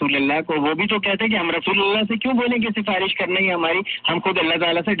दे रसूल अल्लाह को। वो भी तो कहते हैं कि हम रसूल अल्लाह से क्यों बोलेंगे सिफारिश करना ही हमारी, हम खुद अल्लाह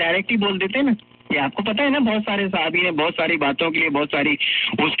ताला से डायरेक्ट ही बोल देते हैं ना। ये आपको पता है ना, बहुत सारे सहाबी ने बहुत सारी बातों के लिए, बहुत सारी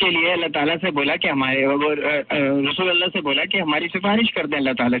उसके लिए अल्लाह ताला से बोला कि हमारे रसूल अल्लाह से बोला कि हमारी सिफारिश कर दे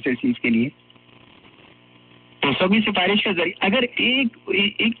अल्लाह ताला से इस चीज़ के लिए। तो सभी सिफारिश के जरिए अगर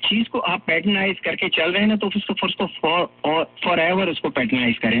एक चीज को आप पैटर्नाइज करके चल रहे हैं ना, तो उसको फॉर एवर उसको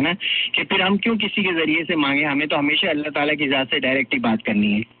पैटर्नाइज करें ना, कि फिर हम क्यों किसी के जरिए से मांगे, हमें तो हमेशा अल्लाह ताला की जात से डायरेक्ट ही बात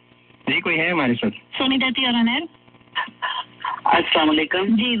करनी है। जी कोई है हमारे साथ? सोनीदा जी और अनर। अस्सलाम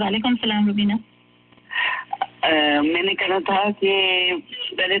वालेकुम। जी वालेकुम सलाम रुबीना। मैंने कहा था कि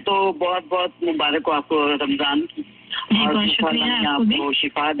पहले तो बहुत बहुत मुबारक हो आपको रमजान की, और आपको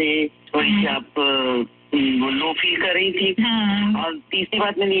शिफा दे, थोड़ी सी आप लो फील कर रही थी। और तीसरी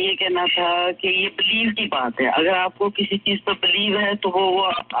बात मैंने ये कहना था कि ये बिलीव की बात है, अगर आपको किसी चीज पर बिलीव है तो वो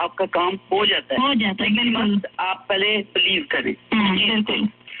आपका काम हो जाता है, लेकिन आप पहले बिलीव करें। बिल्कुल।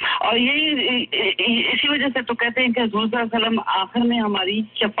 और यही इसी वजह से तो कहते हैं कि हुज़ूर सल्लल्लाहु अलैहि वसल्लम आखिर में हमारी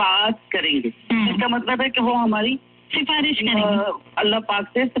शफाअत करेंगे। इसका मतलब है कि वो हमारी सिफारिश करेंगे, अल्लाह पाक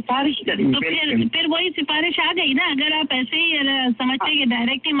से सिफारिश करेंगे। तो फिर वही सिफारिश आ गई ना। अगर आप ऐसे ही समझते हैं कि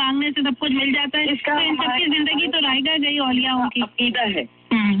डायरेक्ट ही मांगने से सब कुछ मिल जाता है, इसका तो इन सबकी जिंदगी तो रहेगा गई औलियाओं की। अकीदा है,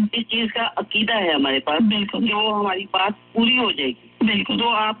 इस चीज का अकीदा है हमारे पास, बिल्कुल, कि वो हमारी बात पूरी हो जाएगी। बिल्कुल। तो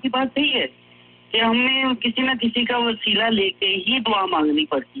आपकी बात सही है कि हमें किसी न किसी का वसीला लेके ही दुआ मांगनी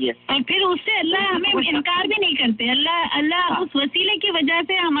पड़ती है, और फिर उससे अल्लाह हमें इनकार भी नहीं करते। अल्लाह उस वसीले की वजह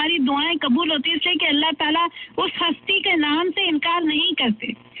से हमारी दुआएं कबूल होती है, इसलिए कि अल्लाह ताला उस हस्ती के नाम से इनकार नहीं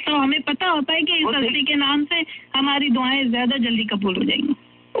करते। तो हमें पता होता है कि इस हस्ती के नाम से हमारी दुआएं ज्यादा जल्दी कबूल हो जाएंगी।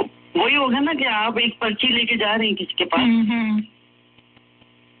 वही होगा ना कि आप एक पर्ची लेके जा रहे हैं किसी के पास।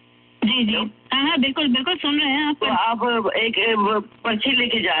 जी जी हाँ बिल्कुल बिल्कुल सुन रहे हैं आप। तो आप एक पर्ची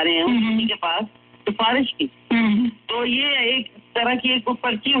लेके जा रहे हैं किसी के पास सिफारिश की, तो ये एक तरह की एक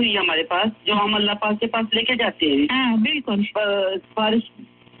पर्ची हुई हमारे पास जो हम अल्लाह पाक के पास लेके जाते हैं। बिल्कुल। सिफारिश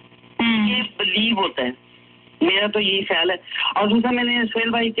ये बिलीव होता है, मेरा तो यही ख्याल है। और दूसरा मैंने सोहेल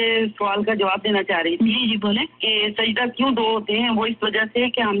भाई के सवाल का जवाब देना चाह रही थी। जी बोले कि सजदा क्यों दो होते हैं, वो इस वजह से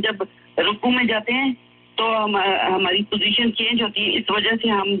कि हम जब रुकू में जाते हैं तो हमारी पोजीशन चेंज होती है, इस वजह से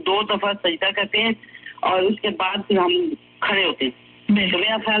हम 2 दफा सजदा करते हैं और उसके बाद फिर हम खड़े होते हैं। तो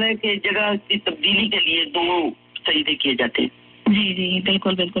मेरा ख्याल है कि जगह की तब्दीली के लिए 2 सजदे किए जाते हैं। जी जी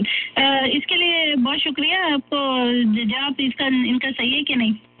बिल्कुल बिल्कुल। इसके लिए बहुत शुक्रिया आपको। जवाब इनका सही है कि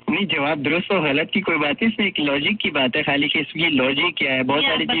नहीं? नहीं, जवाब दुरुस्त और गलत की कोई बात नहीं, इसमें एक लॉजिक की बात है खाली कि इसकी लॉजिक क्या है. बहुत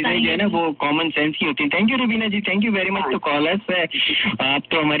सारी चीजें जो है ना वो कॉमन सेंस की होती हैं. Thank you Rubina ji, thank you very much to callers. आप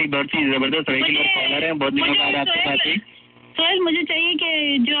तो हमारी बहुत ही जबरदस्त रेगुलर कॉलर हैं, बहुत दिनों बाद आपसे बात हुई. सोहेल, मुझे चाहिए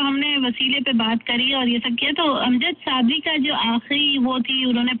कि जो हमने वसीले पे बात करी और ये सब किया, तो अमजद साबरी का जो आखिरी वो थी,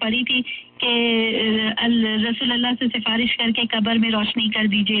 उन्होंने पढ़ी थी कि रसूल अल्लाह से सिफारिश करके कब्र में रोशनी कर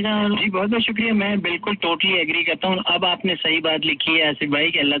दीजिएगा. और जी बहुत बहुत शुक्रिया, मैं बिल्कुल टोटली एग्री करता हूँ. अब आपने सही बात लिखी है आसिफ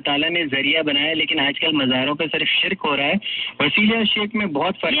भाई कि अल्लाह ताला ने जरिया बनाया, लेकिन आजकल मज़ारों पे सिर्फ शिरक हो रहा है. वसीले और शिरक में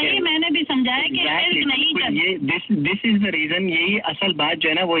बहुत फर्क है. यही मैंने भी समझाया कि शिरक नहीं कर. ये दिस इज द रीजन. यही असल बात जो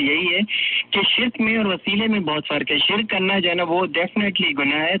है ना वो यही है कि शिरक में और वसीले में बहुत फर्क है. शिरक करना जो है ना वो डेफिनेटली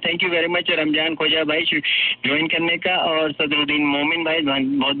गुनाह है. Thank you very much Ramzan Khoja भाई ज्वाइन करने का, और सदरुद्दीन मोमिन भाई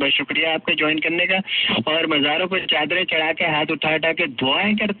बहुत बहुत शुक्रिया आपका ज्वाइन करने का. और मज़ारों पर चादरें चढ़ा के हाथ उठा के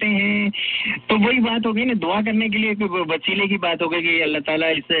दुआएं करते हैं, तो वही बात हो गई ना, दुआ करने के लिए वसीले की बात हो गई कि अल्लाह ताला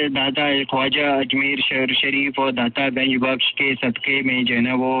इस दाता ख्वाजा अजमेर शरीफ और दाता गंज बख्श के सदक़े में जो है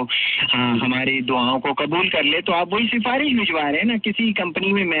ना वो हमारी दुआओं को कबूल कर ले. तो आप वही सिफारिश भिजवा रहे हैं ना, किसी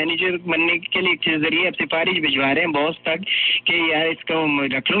कंपनी में मैनेजर बनने के लिए के जरिए आप सिफारिश भिजवा रहे हैं बॉस तक कि यार इसको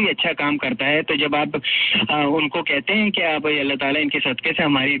रख लो, ये अच्छा काम करता है. तो जब आप उनको कहते हैं कि आप अल्लाह ताला इनके सदक़े से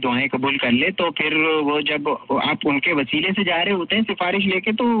हमारी दुआएं कबूल कर ले, तो फिर वो जब आप उनके वसीले से जा रहे होते हैं सिफारिश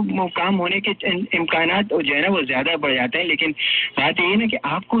लेके, तो वो काम होने के इम्कानात जो है ना वो ज़्यादा बढ़ जाते हैं. लेकिन बात ये है ना कि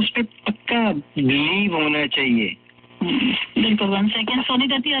आपको उस पर पक्का बिलीव होना चाहिए. बिल्कुल. 1 सेकेंड. सोनी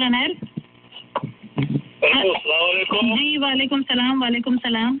दत्ती और अनैर. जी वालेकुम सलाम. वालेकुम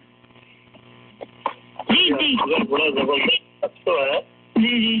सलाम. जी जी बड़ा जबरदस्त तो है.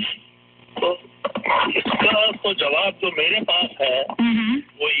 जी जी. तो इसका तो जवाब जो मेरे पास है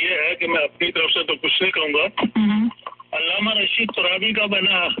वो ये है कि मैं अपनी तरफ से तो कुछ नहीं कहूँगा. अल्लामा रशीद तुराबी का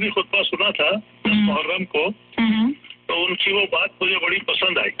मैंने आखिरी खुतबा सुना था मुहर्रम को, तो उनकी वो बात मुझे बड़ी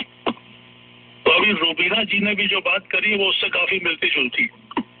पसंद आई. तो अभी रूबीना जी ने भी जो बात करी वो उससे काफी मिलती जुलती.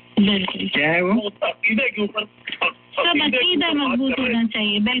 क्या है वो? अकीदे के ऊपर अकीदा मजबूत होना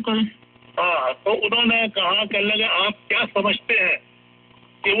चाहिए. बिल्कुल. हाँ, तो उन्होंने कहा कि लगे आप क्या समझते हैं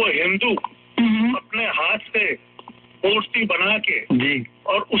कि वो हिंदू अपने हाथ से मूर्ति बना के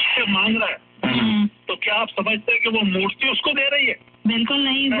और उससे मांग रहा है, तो क्या आप समझते हैं कि वो मूर्ति उसको दे रही है? बिल्कुल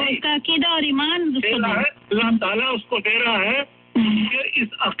नहीं. वो उसका अकीदा और ईमान उसको दे रहा है. अल्लाह ताला उसको दे रहा है कि इस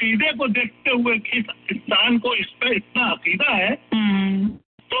अकीदे को देखते हुए कि इस इंसान को इस पर इतना अकीदा है,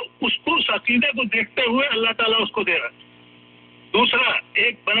 तो उसको उस अकीदे को देखते हुए अल्लाह ताला उसको दे रहा है. दूसरा,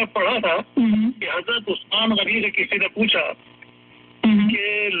 एक मैंने पढ़ा था कि हजरत उस्मान गनी से किसी ने पूछा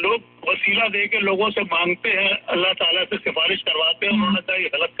कि लोग वसीला दे के लोगों से मांगते हैं, अल्लाह ताला से सिफारिश करवाते हैं. उन्होंने कहा ये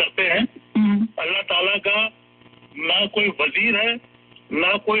गलत करते हैं. अल्लाह ताला का ना कोई वजीर है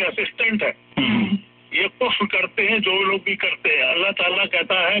ना कोई असिस्टेंट है. ये कुफ्र करते हैं जो लोग भी करते हैं. अल्लाह ताला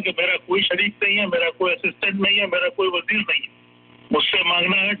कहता है कि मेरा कोई शरीक नहीं है, मेरा कोई असिस्टेंट नहीं है, मेरा कोई वजीर नहीं है. मुझसे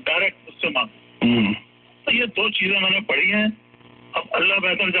मांगना है, डायरेक्ट मुझसे मांगना. तो ये दो चीजें मैंने पढ़ी हैं. अब अल्लाह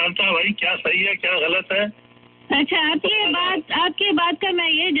बेहतर जानता है भाई क्या सही है क्या गलत है. अच्छा, आपकी बात का मैं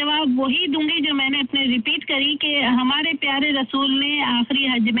ये जवाब वही दूंगी जो मैंने अपने रिपीट करी कि हमारे प्यारे रसूल ने आखिरी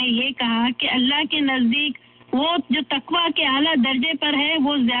हज में ये कहा कि अल्लाह के नजदीक वो जो तकवा के आला दर्जे पर है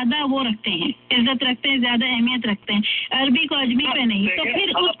वो ज्यादा वो रखते हैं, इज्जत रखते हैं, ज्यादा अहमियत रखते हैं, अरबी को अजमी पे नहीं. तो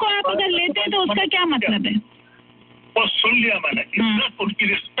फिर उसको आप अगर लेते हैं तो उसका क्या मतलब है? वो सुन लिया मैंने. इज्जत उनकी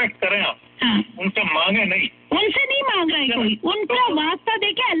रिस्पेक्ट करें आप. उनसे मांगे नहीं. उनसे नहीं मांग रहा है कोई, उनका वास्ता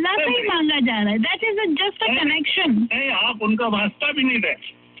देके अल्लाह से ही मांगा जा रहा है. That is just a connection. नहीं, आप उनका वास्ता भी नहीं दें,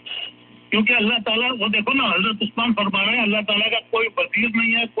 क्योंकि अल्लाह ताला वो देखो ना, हजरत उस्मान फरमा रहे हैं अल्लाह ताला का कोई वजीर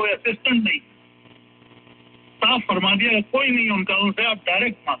नहीं है, कोई असिस्टेंट नहीं. साफ फरमा दिया कोई नहीं उनका, उनसे आप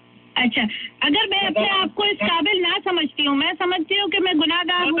डायरेक्ट मांग. अच्छा, अगर मैं अपने आप को इस काबिल ना समझती हूँ, मैं समझती हूँ कि मैं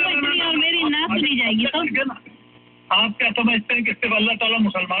गुनाहगार हूँ इसलिए और मेरी ना सुनी जाएगी, तो आप क्या समझते हैं कि सिर्फ अल्लाह ताला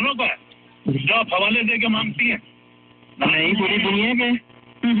मुसलमानों का है जो आप हवाले दे के मांगती हैं? नहीं, पूरी दुनिया के.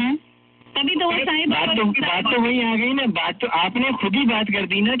 तभी तो वो साहिब बात तो वही आ गई ना. बात तो आपने खुद ही बात कर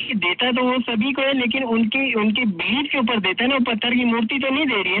दी ना कि देता तो वो सभी को है, लेकिन उनकी बिलीफ के ऊपर देता है ना. वो पत्थर की मूर्ति तो नहीं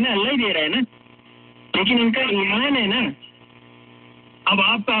दे रही है ना, अल्लाह ही दे रहा है ना, लेकिन उनका ईमान है ना. अब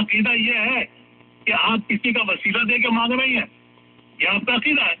आपका अकीदा ये है कि आप किसी का वसीला दे के मांग रही हैं, ये आपका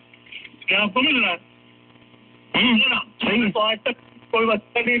अकीदा है, क्या आपको मिल रहा है? सही. तो आज तक कोई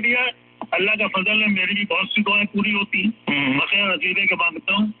वसीला नहीं दिया. अल्लाह का फजल है, मेरी भी बहुत सी दुआएं पूरी होती हैं. बगैर अकीदे के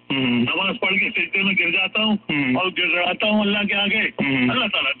मांगता हूँ, नमाज पढ़ के सिजदे में गिर जाता हूँ और गिड़गिड़ाता हूँ अल्लाह के आगे, अल्लाह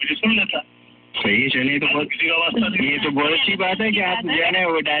ताला मेरी सुन लेता है. सही. चलिए, तो बहुत किसी का वास्ता नहीं. ये तो बहुत अच्छी बात है कि आप जो है ना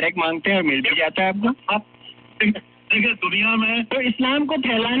वो डायरेक्ट मांगते हैं और मिल भी जाता है आपको. आप دیکھیے دنیا میں تو اسلام کو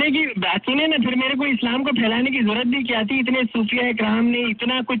پھیلانے کی بات سنیں نا، پھر میرے کو اسلام کو پھیلانے کی ضرورت بھی کیا تھی؟ اتنے صوفیہ اکرام نے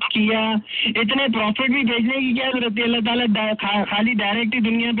اتنا کچھ کیا، اتنے پروفٹ بھی بھیجنے کی کیا ضرورت تھی؟ اللہ تعالیٰ خالی ڈائریکٹ ہی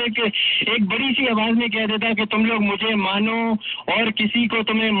دنیا پہ ایک بڑی سی آواز میں کہہ دیتا کہ تم لوگ مجھے مانو اور کسی کو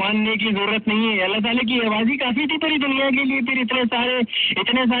تمہیں ماننے کی ضرورت نہیں ہے. اللہ تعالیٰ کی آواز ہی کافی تھی پوری دنیا کے لیے. پھر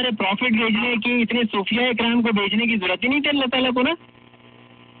اتنے سارے پروفٹ بھیجنے کی، اتنے صوفیہ اکرام کو بھیجنے کی ضرورت ہی نہیں تھی اللہ تعالیٰ کو نا.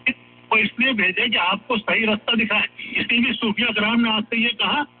 وہ اس لیے بھیجے کہ آپ کو صحیح راستہ دکھائے. اس لیے بھی صوفیہ اکرام نے آپ سے یہ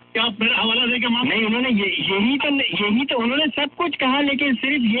کہا کہ آپ میرا حوالہ دے کے نہیں، انہوں نے یہی تو انہوں نے سب کچھ کہا، لیکن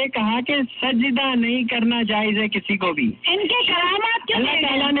صرف یہ کہا کہ سجدہ نہیں کرنا جائز ہے کسی کو بھی. ان کے کرامات اللہ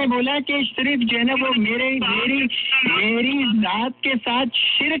تعالیٰ نے بولا کہ صرف جو ہے نا وہ میری ذات کے ساتھ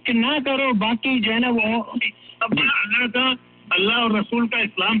شرک نہ کرو، باقی جو ہے نا وہ اللہ اور رسول کا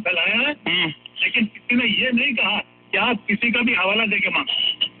اسلام پھیلایا ہے. لیکن کسی نے یہ نہیں کہا کہ آپ کسی کا بھی حوالہ دے کے مانگو.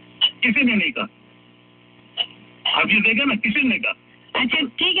 کسی نے نہیں کہا. آپ یہ دیکھیں نا، کسی نے نہیں کہا. اچھا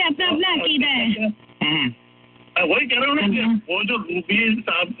ٹھیک ہے، اپنا عقیدہ ہے. وہی کہہ رہا ہوں نا کہ وہ جو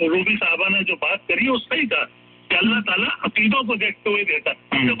روبی صاحبہ نے جو بات کری ہے اس صحیح کہا کہ اللہ تعالیٰ عقیدوں کو دیکھتے ہوئے دیتا ہے.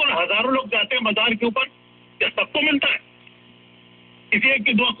 دیکھو ہزاروں لوگ جاتے ہیں مزار کے اوپر، کیا سب کو ملتا ہے؟ کسی ایک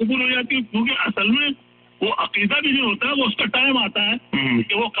کی دعا قبول ہو جاتی ہے، کیونکہ اصل میں وہ عقیدہ بھی نہیں ہوتا، وہ اس کا ٹائم آتا ہے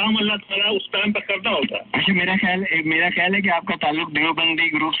کہ وہ کام اللہ تعالیٰ اس ٹائم پہ کرنا ہوتا ہے. اچھا، میرا خیال ہے کہ آپ کا تعلق دیوبندی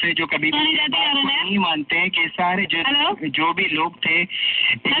گروپ سے جو کبھی نہیں مانتے ہیں کہ سارے جو بھی لوگ تھے.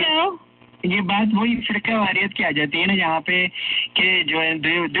 یہ بات وہی فرقہ واریت کی آ جاتی ہے نا، جہاں پہ کہ جو ہے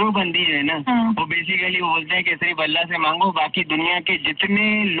دیوبندی جو ہے نا وہ بیسیکلی بولتے ہیں کہ صرف اللہ سے مانگو، باقی دنیا کے جتنے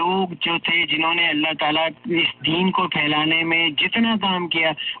لوگ جو تھے جنہوں نے اللہ تعالیٰ اس دین کو پھیلانے میں جتنا کام کیا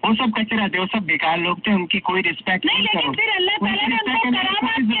وہ سب کچرا تھے، وہ سب بیکار لوگ تھے، ان کی کوئی رسپیکٹ نہیں کرو. پھر اللہ تعالیٰ نے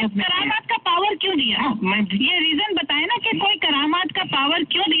کرامات کا پاور کیوں دیا؟ یہ ریزن بتائے نا کہ کوئی کرامات کا پاور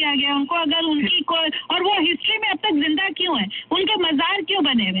کیوں دیا گیا ان کو، اگر ان کی کوئی، اور وہ ہسٹری میں اب تک زندہ کیوں ہے، ان کے مزار کیوں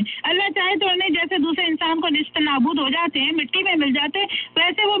بنے ہوئے؟ اللہ چاہے تو انہیں جیسے دوسرے انسان کو نیست نابود ہو جاتے ہیں، مٹی میں مل جاتے ہیں،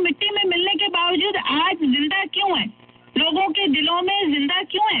 ویسے وہ مٹی میں ملنے کے باوجود آج زندہ کیوں ہے؟ لوگوں کے دلوں میں زندہ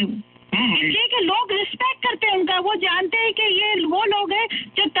کیوں ہے؟ اس لیے کہ لوگ رسپیکٹ کرتے ہیں ان کا، وہ جانتے ہیں کہ یہ وہ لوگ ہیں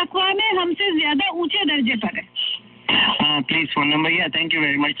جو تقویٰ میں ہم سے زیادہ اونچے درجے پر ہے. Please phone number. Thank you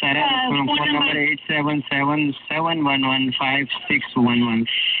very much سارا. فون نمبر 8777711561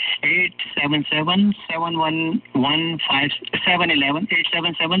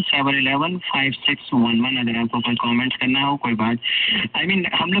 8777115611 اگر آپ کو کوئی کامنٹس کرنا ہو، کوئی بات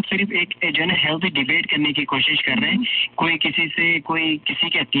ہم لوگ صرف ایک جو ہے نا ہیلتھی ڈیبیٹ کرنے کی کوشش کر رہے ہیں. کوئی کسی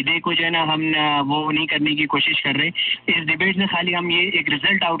کے عقیدے کو جو ہے نا ہم وہ نہیں کرنے کی کوشش کر رہے. اس ڈیبیٹ سے خالی ہم یہ ایک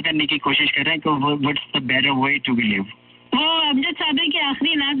ریزلٹ آؤٹ کرنے کی کوشش کر رہے ہیں کہ what's the better way to believe. وہ امجد صابری کی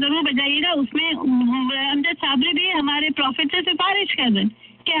آخری نعت ضرور بجائیے گا. اس میں امجد صابری بھی ہمارے پروفٹ سے سفارش کر دیں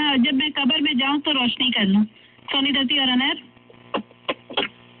کہ جب میں قبر میں جاؤں تو روشنی کر لوں. سونی دتی اور انیر.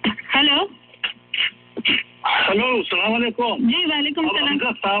 ہلو السلام علیکم. جی وعلیکم السلام. امجد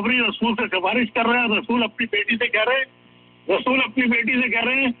صابری رسول سے سفارش کر رہے ہیں. رسول اپنی بیٹی سے کہہ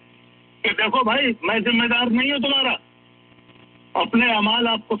رہے ہیں کہ دیکھو بھائی میں ذمہ دار نہیں ہوں تمہارا، اپنے اعمال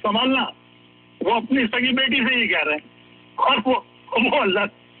آپ کو سنبھالنا. وہ اپنی سگی بیٹی سے ہی کہہ رہے ہیں، اور وہ اللہ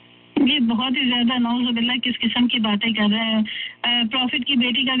جی بہت ہی زیادہ نعوذ باللہ کس قسم کی باتیں کر رہے ہیں. پروفٹ کی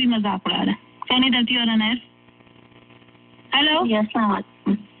بیٹی کا بھی مذاق اڑا رہا ہے. سونی دتی اور انیر. ہلو السلام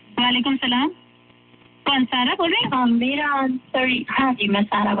علیکم. وعلیکم السلام. کون سارا بول رہے ہیں؟ میرا ہاں جی میں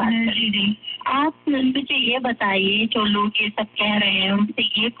سارا بات کر رہی. جی آپ مجھے یہ بتائیے، جو لوگ یہ سب کہہ رہے ہیں ان سے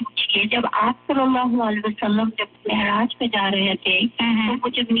یہ پوچھیے، جب آپ صلی اللہ علیہ وسلم جب معراج پہ جا رہے تھے تو وہ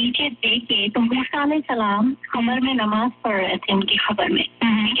جب نیچے دیکھے تو موسیٰ علیہ السلام قبر میں نماز پڑھ رہے تھے، ان کی خبر میں،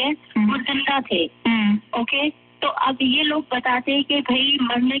 ٹھیک ہے، وہ زندہ تھے. اوکے، تو اب یہ لوگ بتاتے ہیں کہ بھائی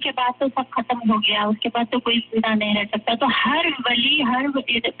مرنے کے بعد تو سب ختم ہو گیا، اس کے بعد تو کوئی زندہ نہیں رہ سکتا. تو ہر ولی، ہر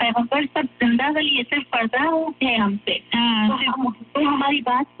پیغمبر سب زندہ ولی ہے، صرف پردہ ہے ہم سے. تو ہماری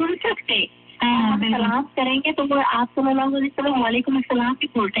بات سن سکتے، ہم سلام کریں گے تو وہ آپ صلی اللہ علیہ وسلم وعلیکم السلام بھی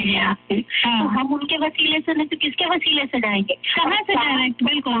بولتے ہیں آپ سے. تو ہم ان کے وسیلے سے نہیں تو کس کے وسیلے سے جائیں گے؟ کہاں سے ڈائریکٹ؟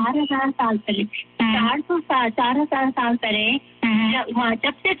 بالکل 4000 سال پہلے، 4000 سال پہلے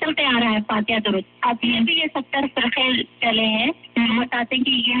جب سے چلتے آ رہا ہے فاتحہ درود. اب یہ بھی یہ 70 فرقے چلے ہیں جو بتاتے ہیں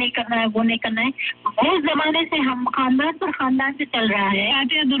کہ یہ نہیں کرنا ہے، وہ نہیں کرنا ہے. اس زمانے سے ہم خاندان پر خاندان سے چل رہا ہے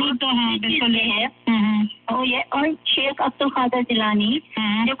فاتحہ درود. تو ہاں بالکل ہے. اور شیخ عبد القادر جیلانی،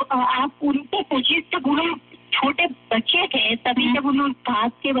 جب آپ ان سے پوچھیے، جب انہوں چھوٹے بچے تھے تبھی جب انہوں بھاگ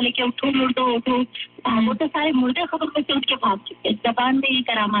کے بولے کہ اٹھو مردو اٹھو، وہ تو سارے مردے خبر میں سے اٹھ کے بھاگ چکے، زبان میں یہ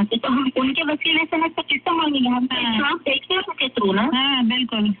کرامات تھے. تو ہم ان کے وسیلے سے تو کس سے مانگیں گے؟ ہم تو اسلام دیکھتے ہیں ان کے تھرو نا. ہاں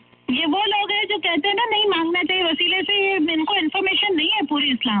بالکل. یہ وہ لوگ ہیں جو کہتے ہیں نا نہیں مانگنا چاہیے وسیلے سے، یہ ان کو انفارمیشن نہیں ہے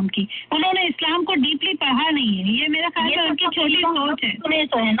پوری اسلام کی، انہوں نے اسلام کو ڈیپلی پڑھا نہیں ہے، یہ میرا خیال ہے ان کی چھوٹی سوچ ہے.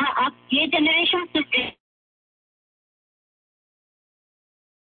 تو ہے نا، آپ یہ generation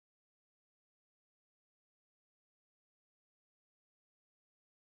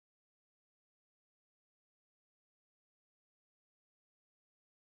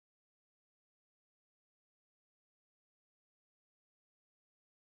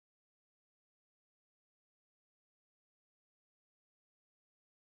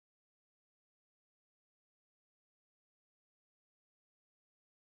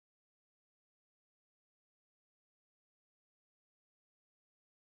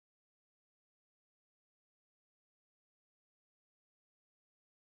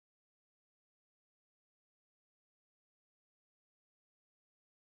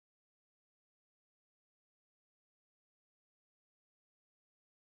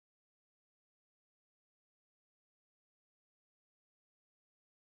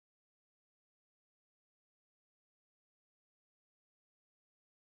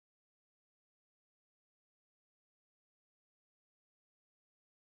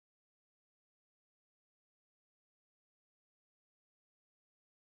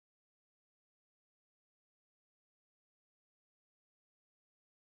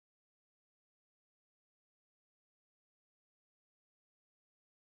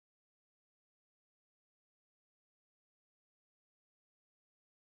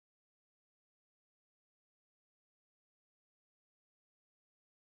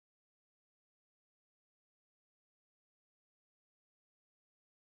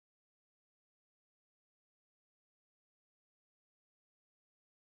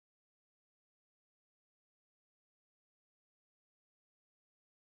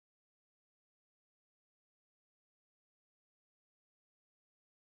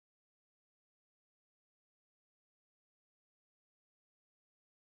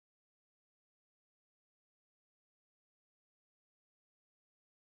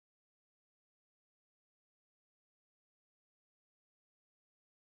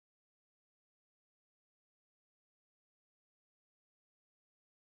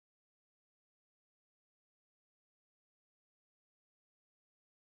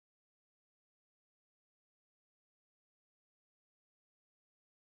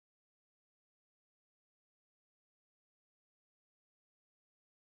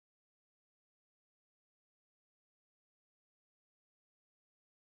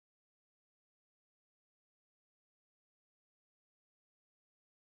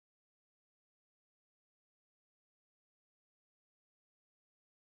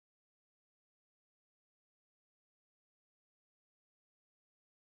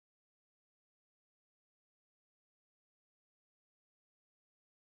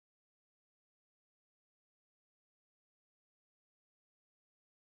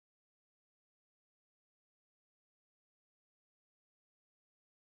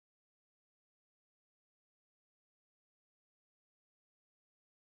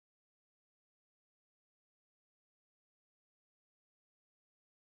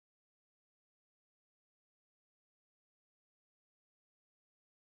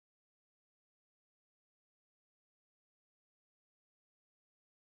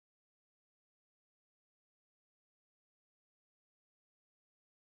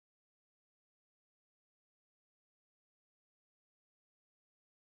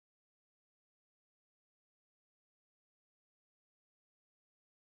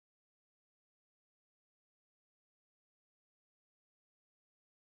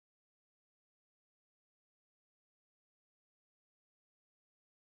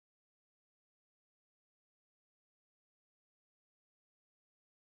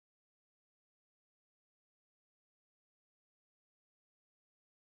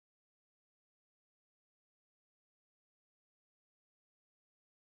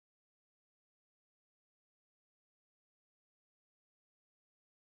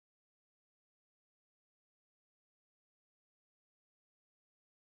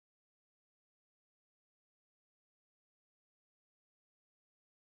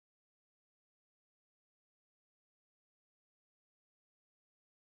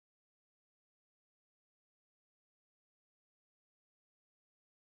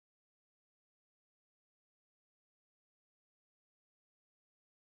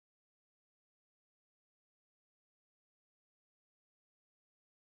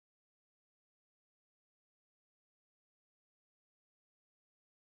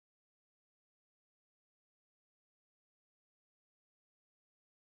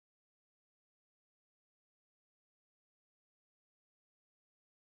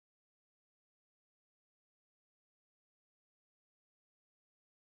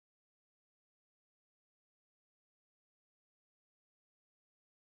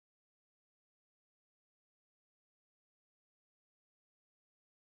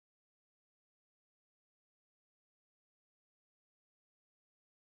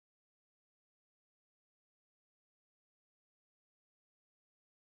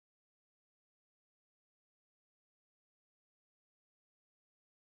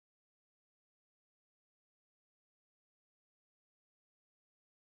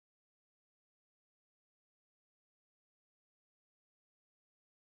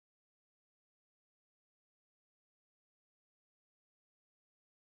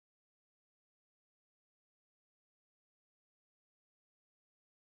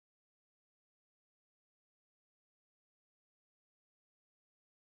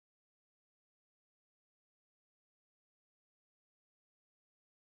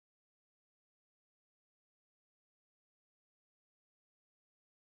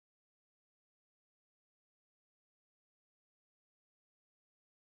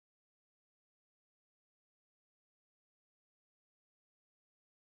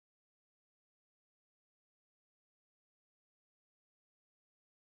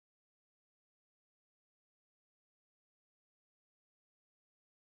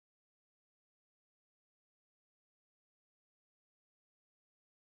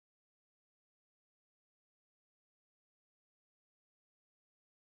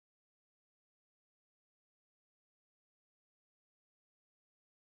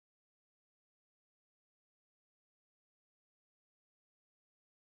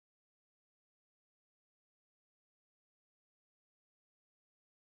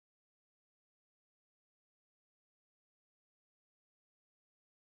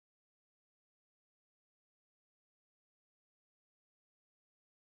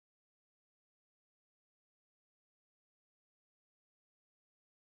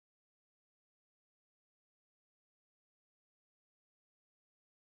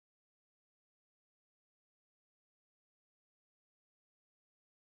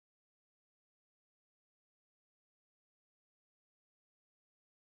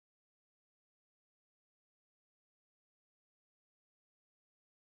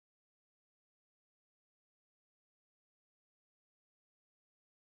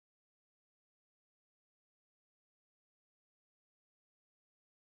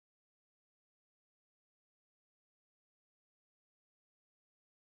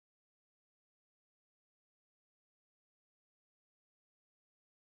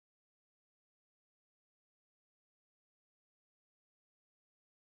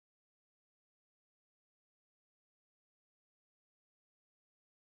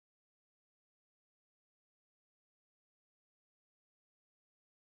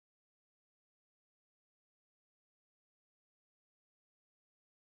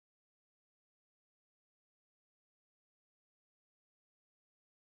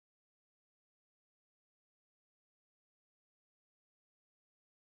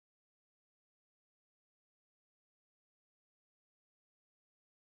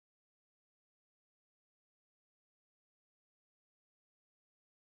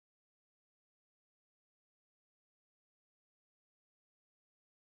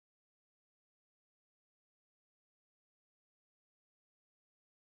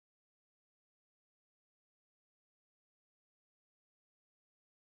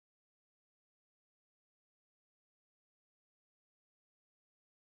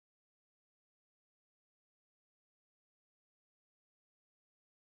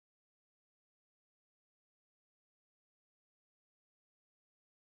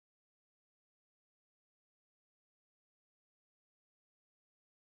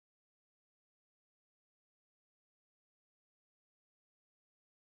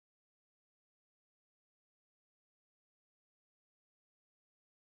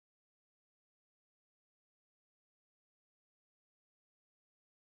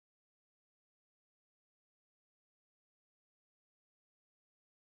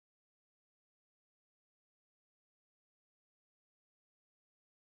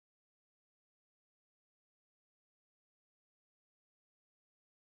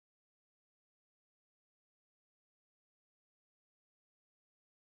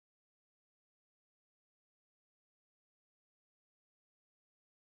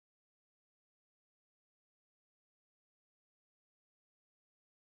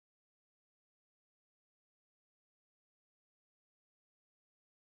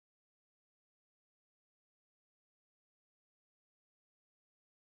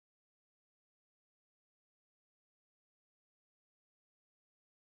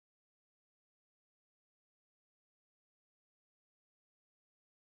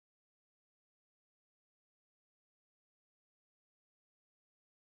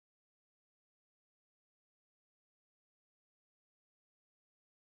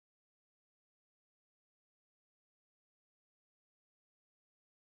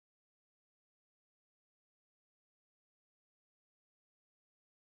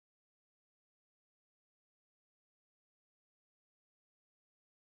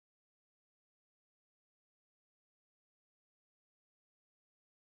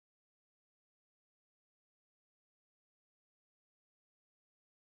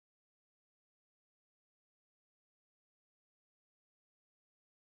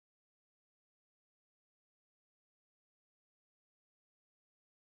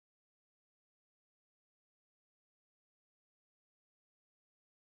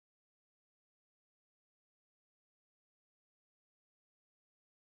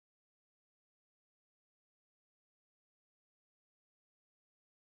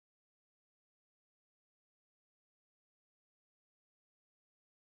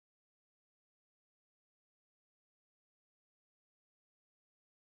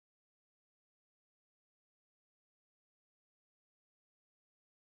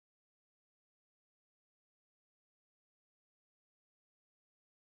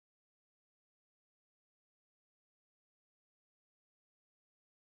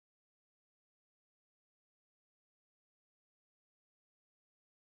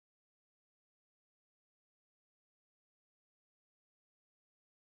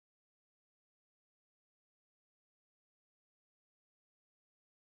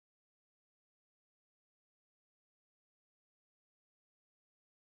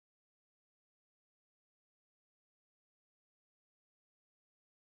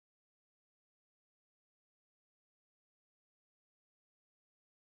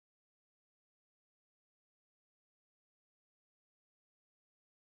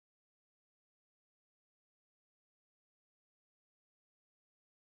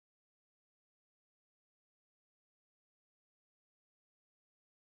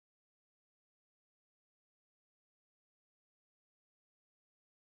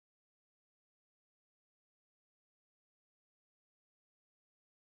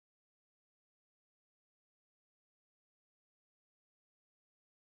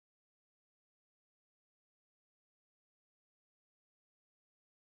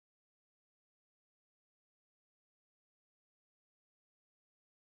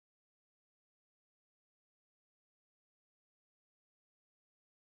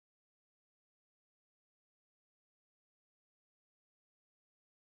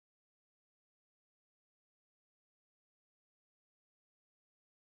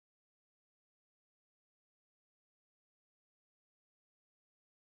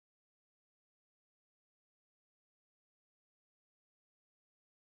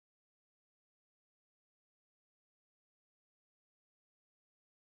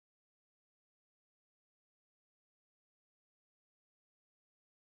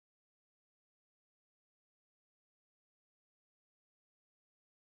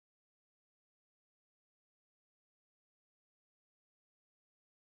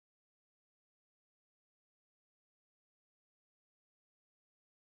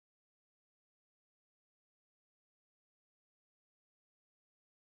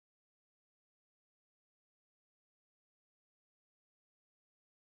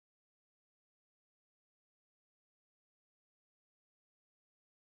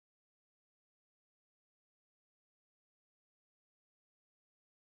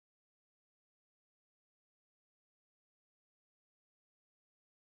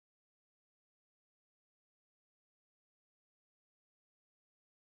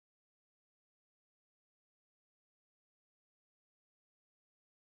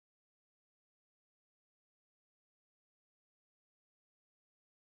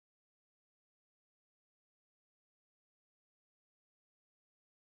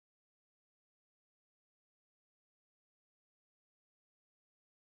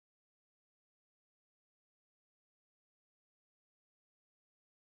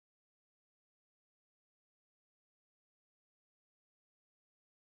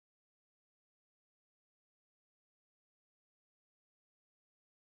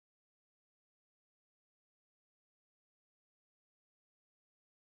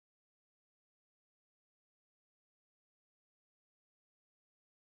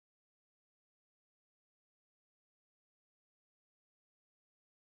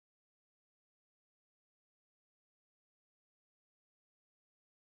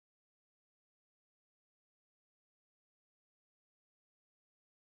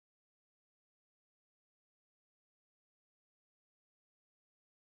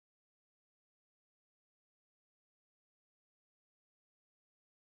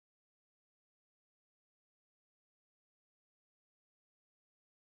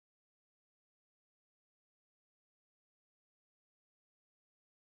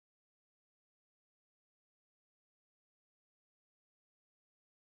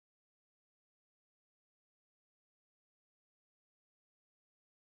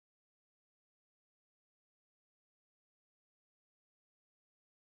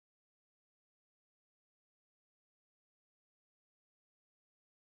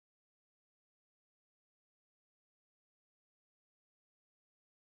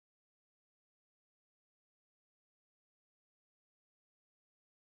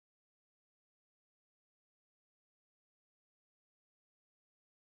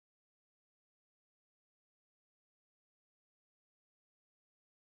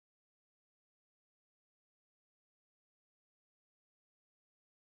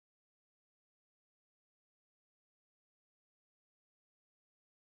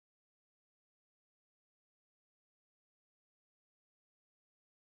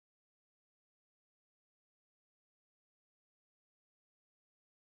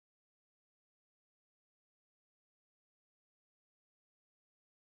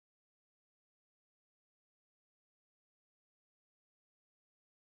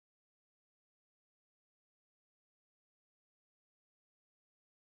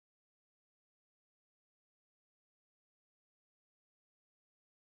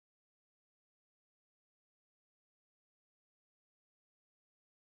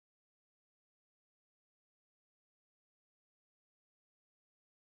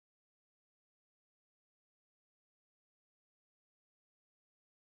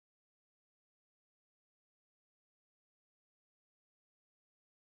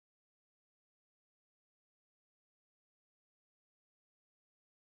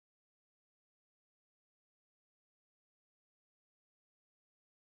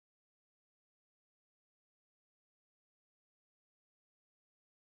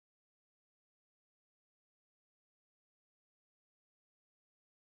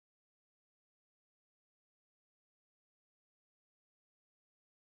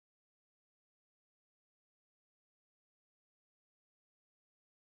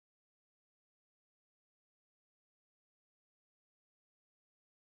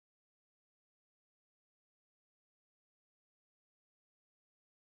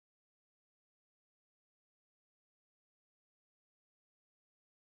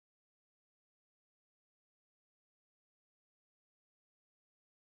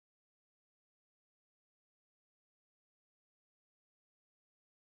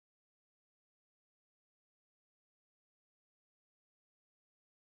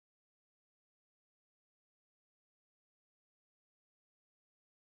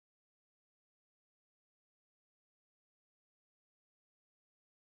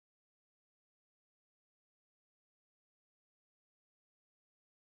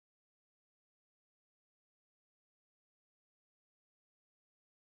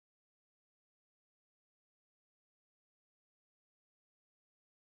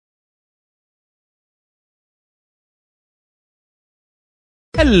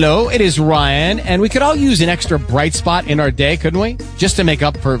Hello, it is Ryan, and we could all use an extra bright spot in our day, couldn't we? Just to make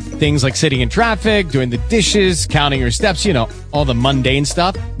up for things like sitting in traffic, doing the dishes, counting your steps, you know, all the mundane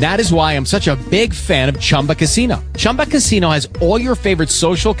stuff. That is why I'm such a big fan of Chumba Casino. Chumba Casino has all your favorite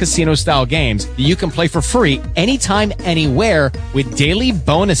social casino-style games that you can play for free anytime, anywhere with daily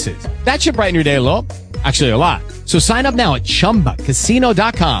bonuses. That should brighten your day a little. Actually, a lot. So sign up now at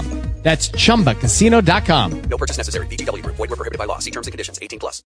ChumbaCasino.com. That's ChumbaCasino.com. No purchase necessary. VGW Group. Void where prohibited by law. See terms and conditions. 18+.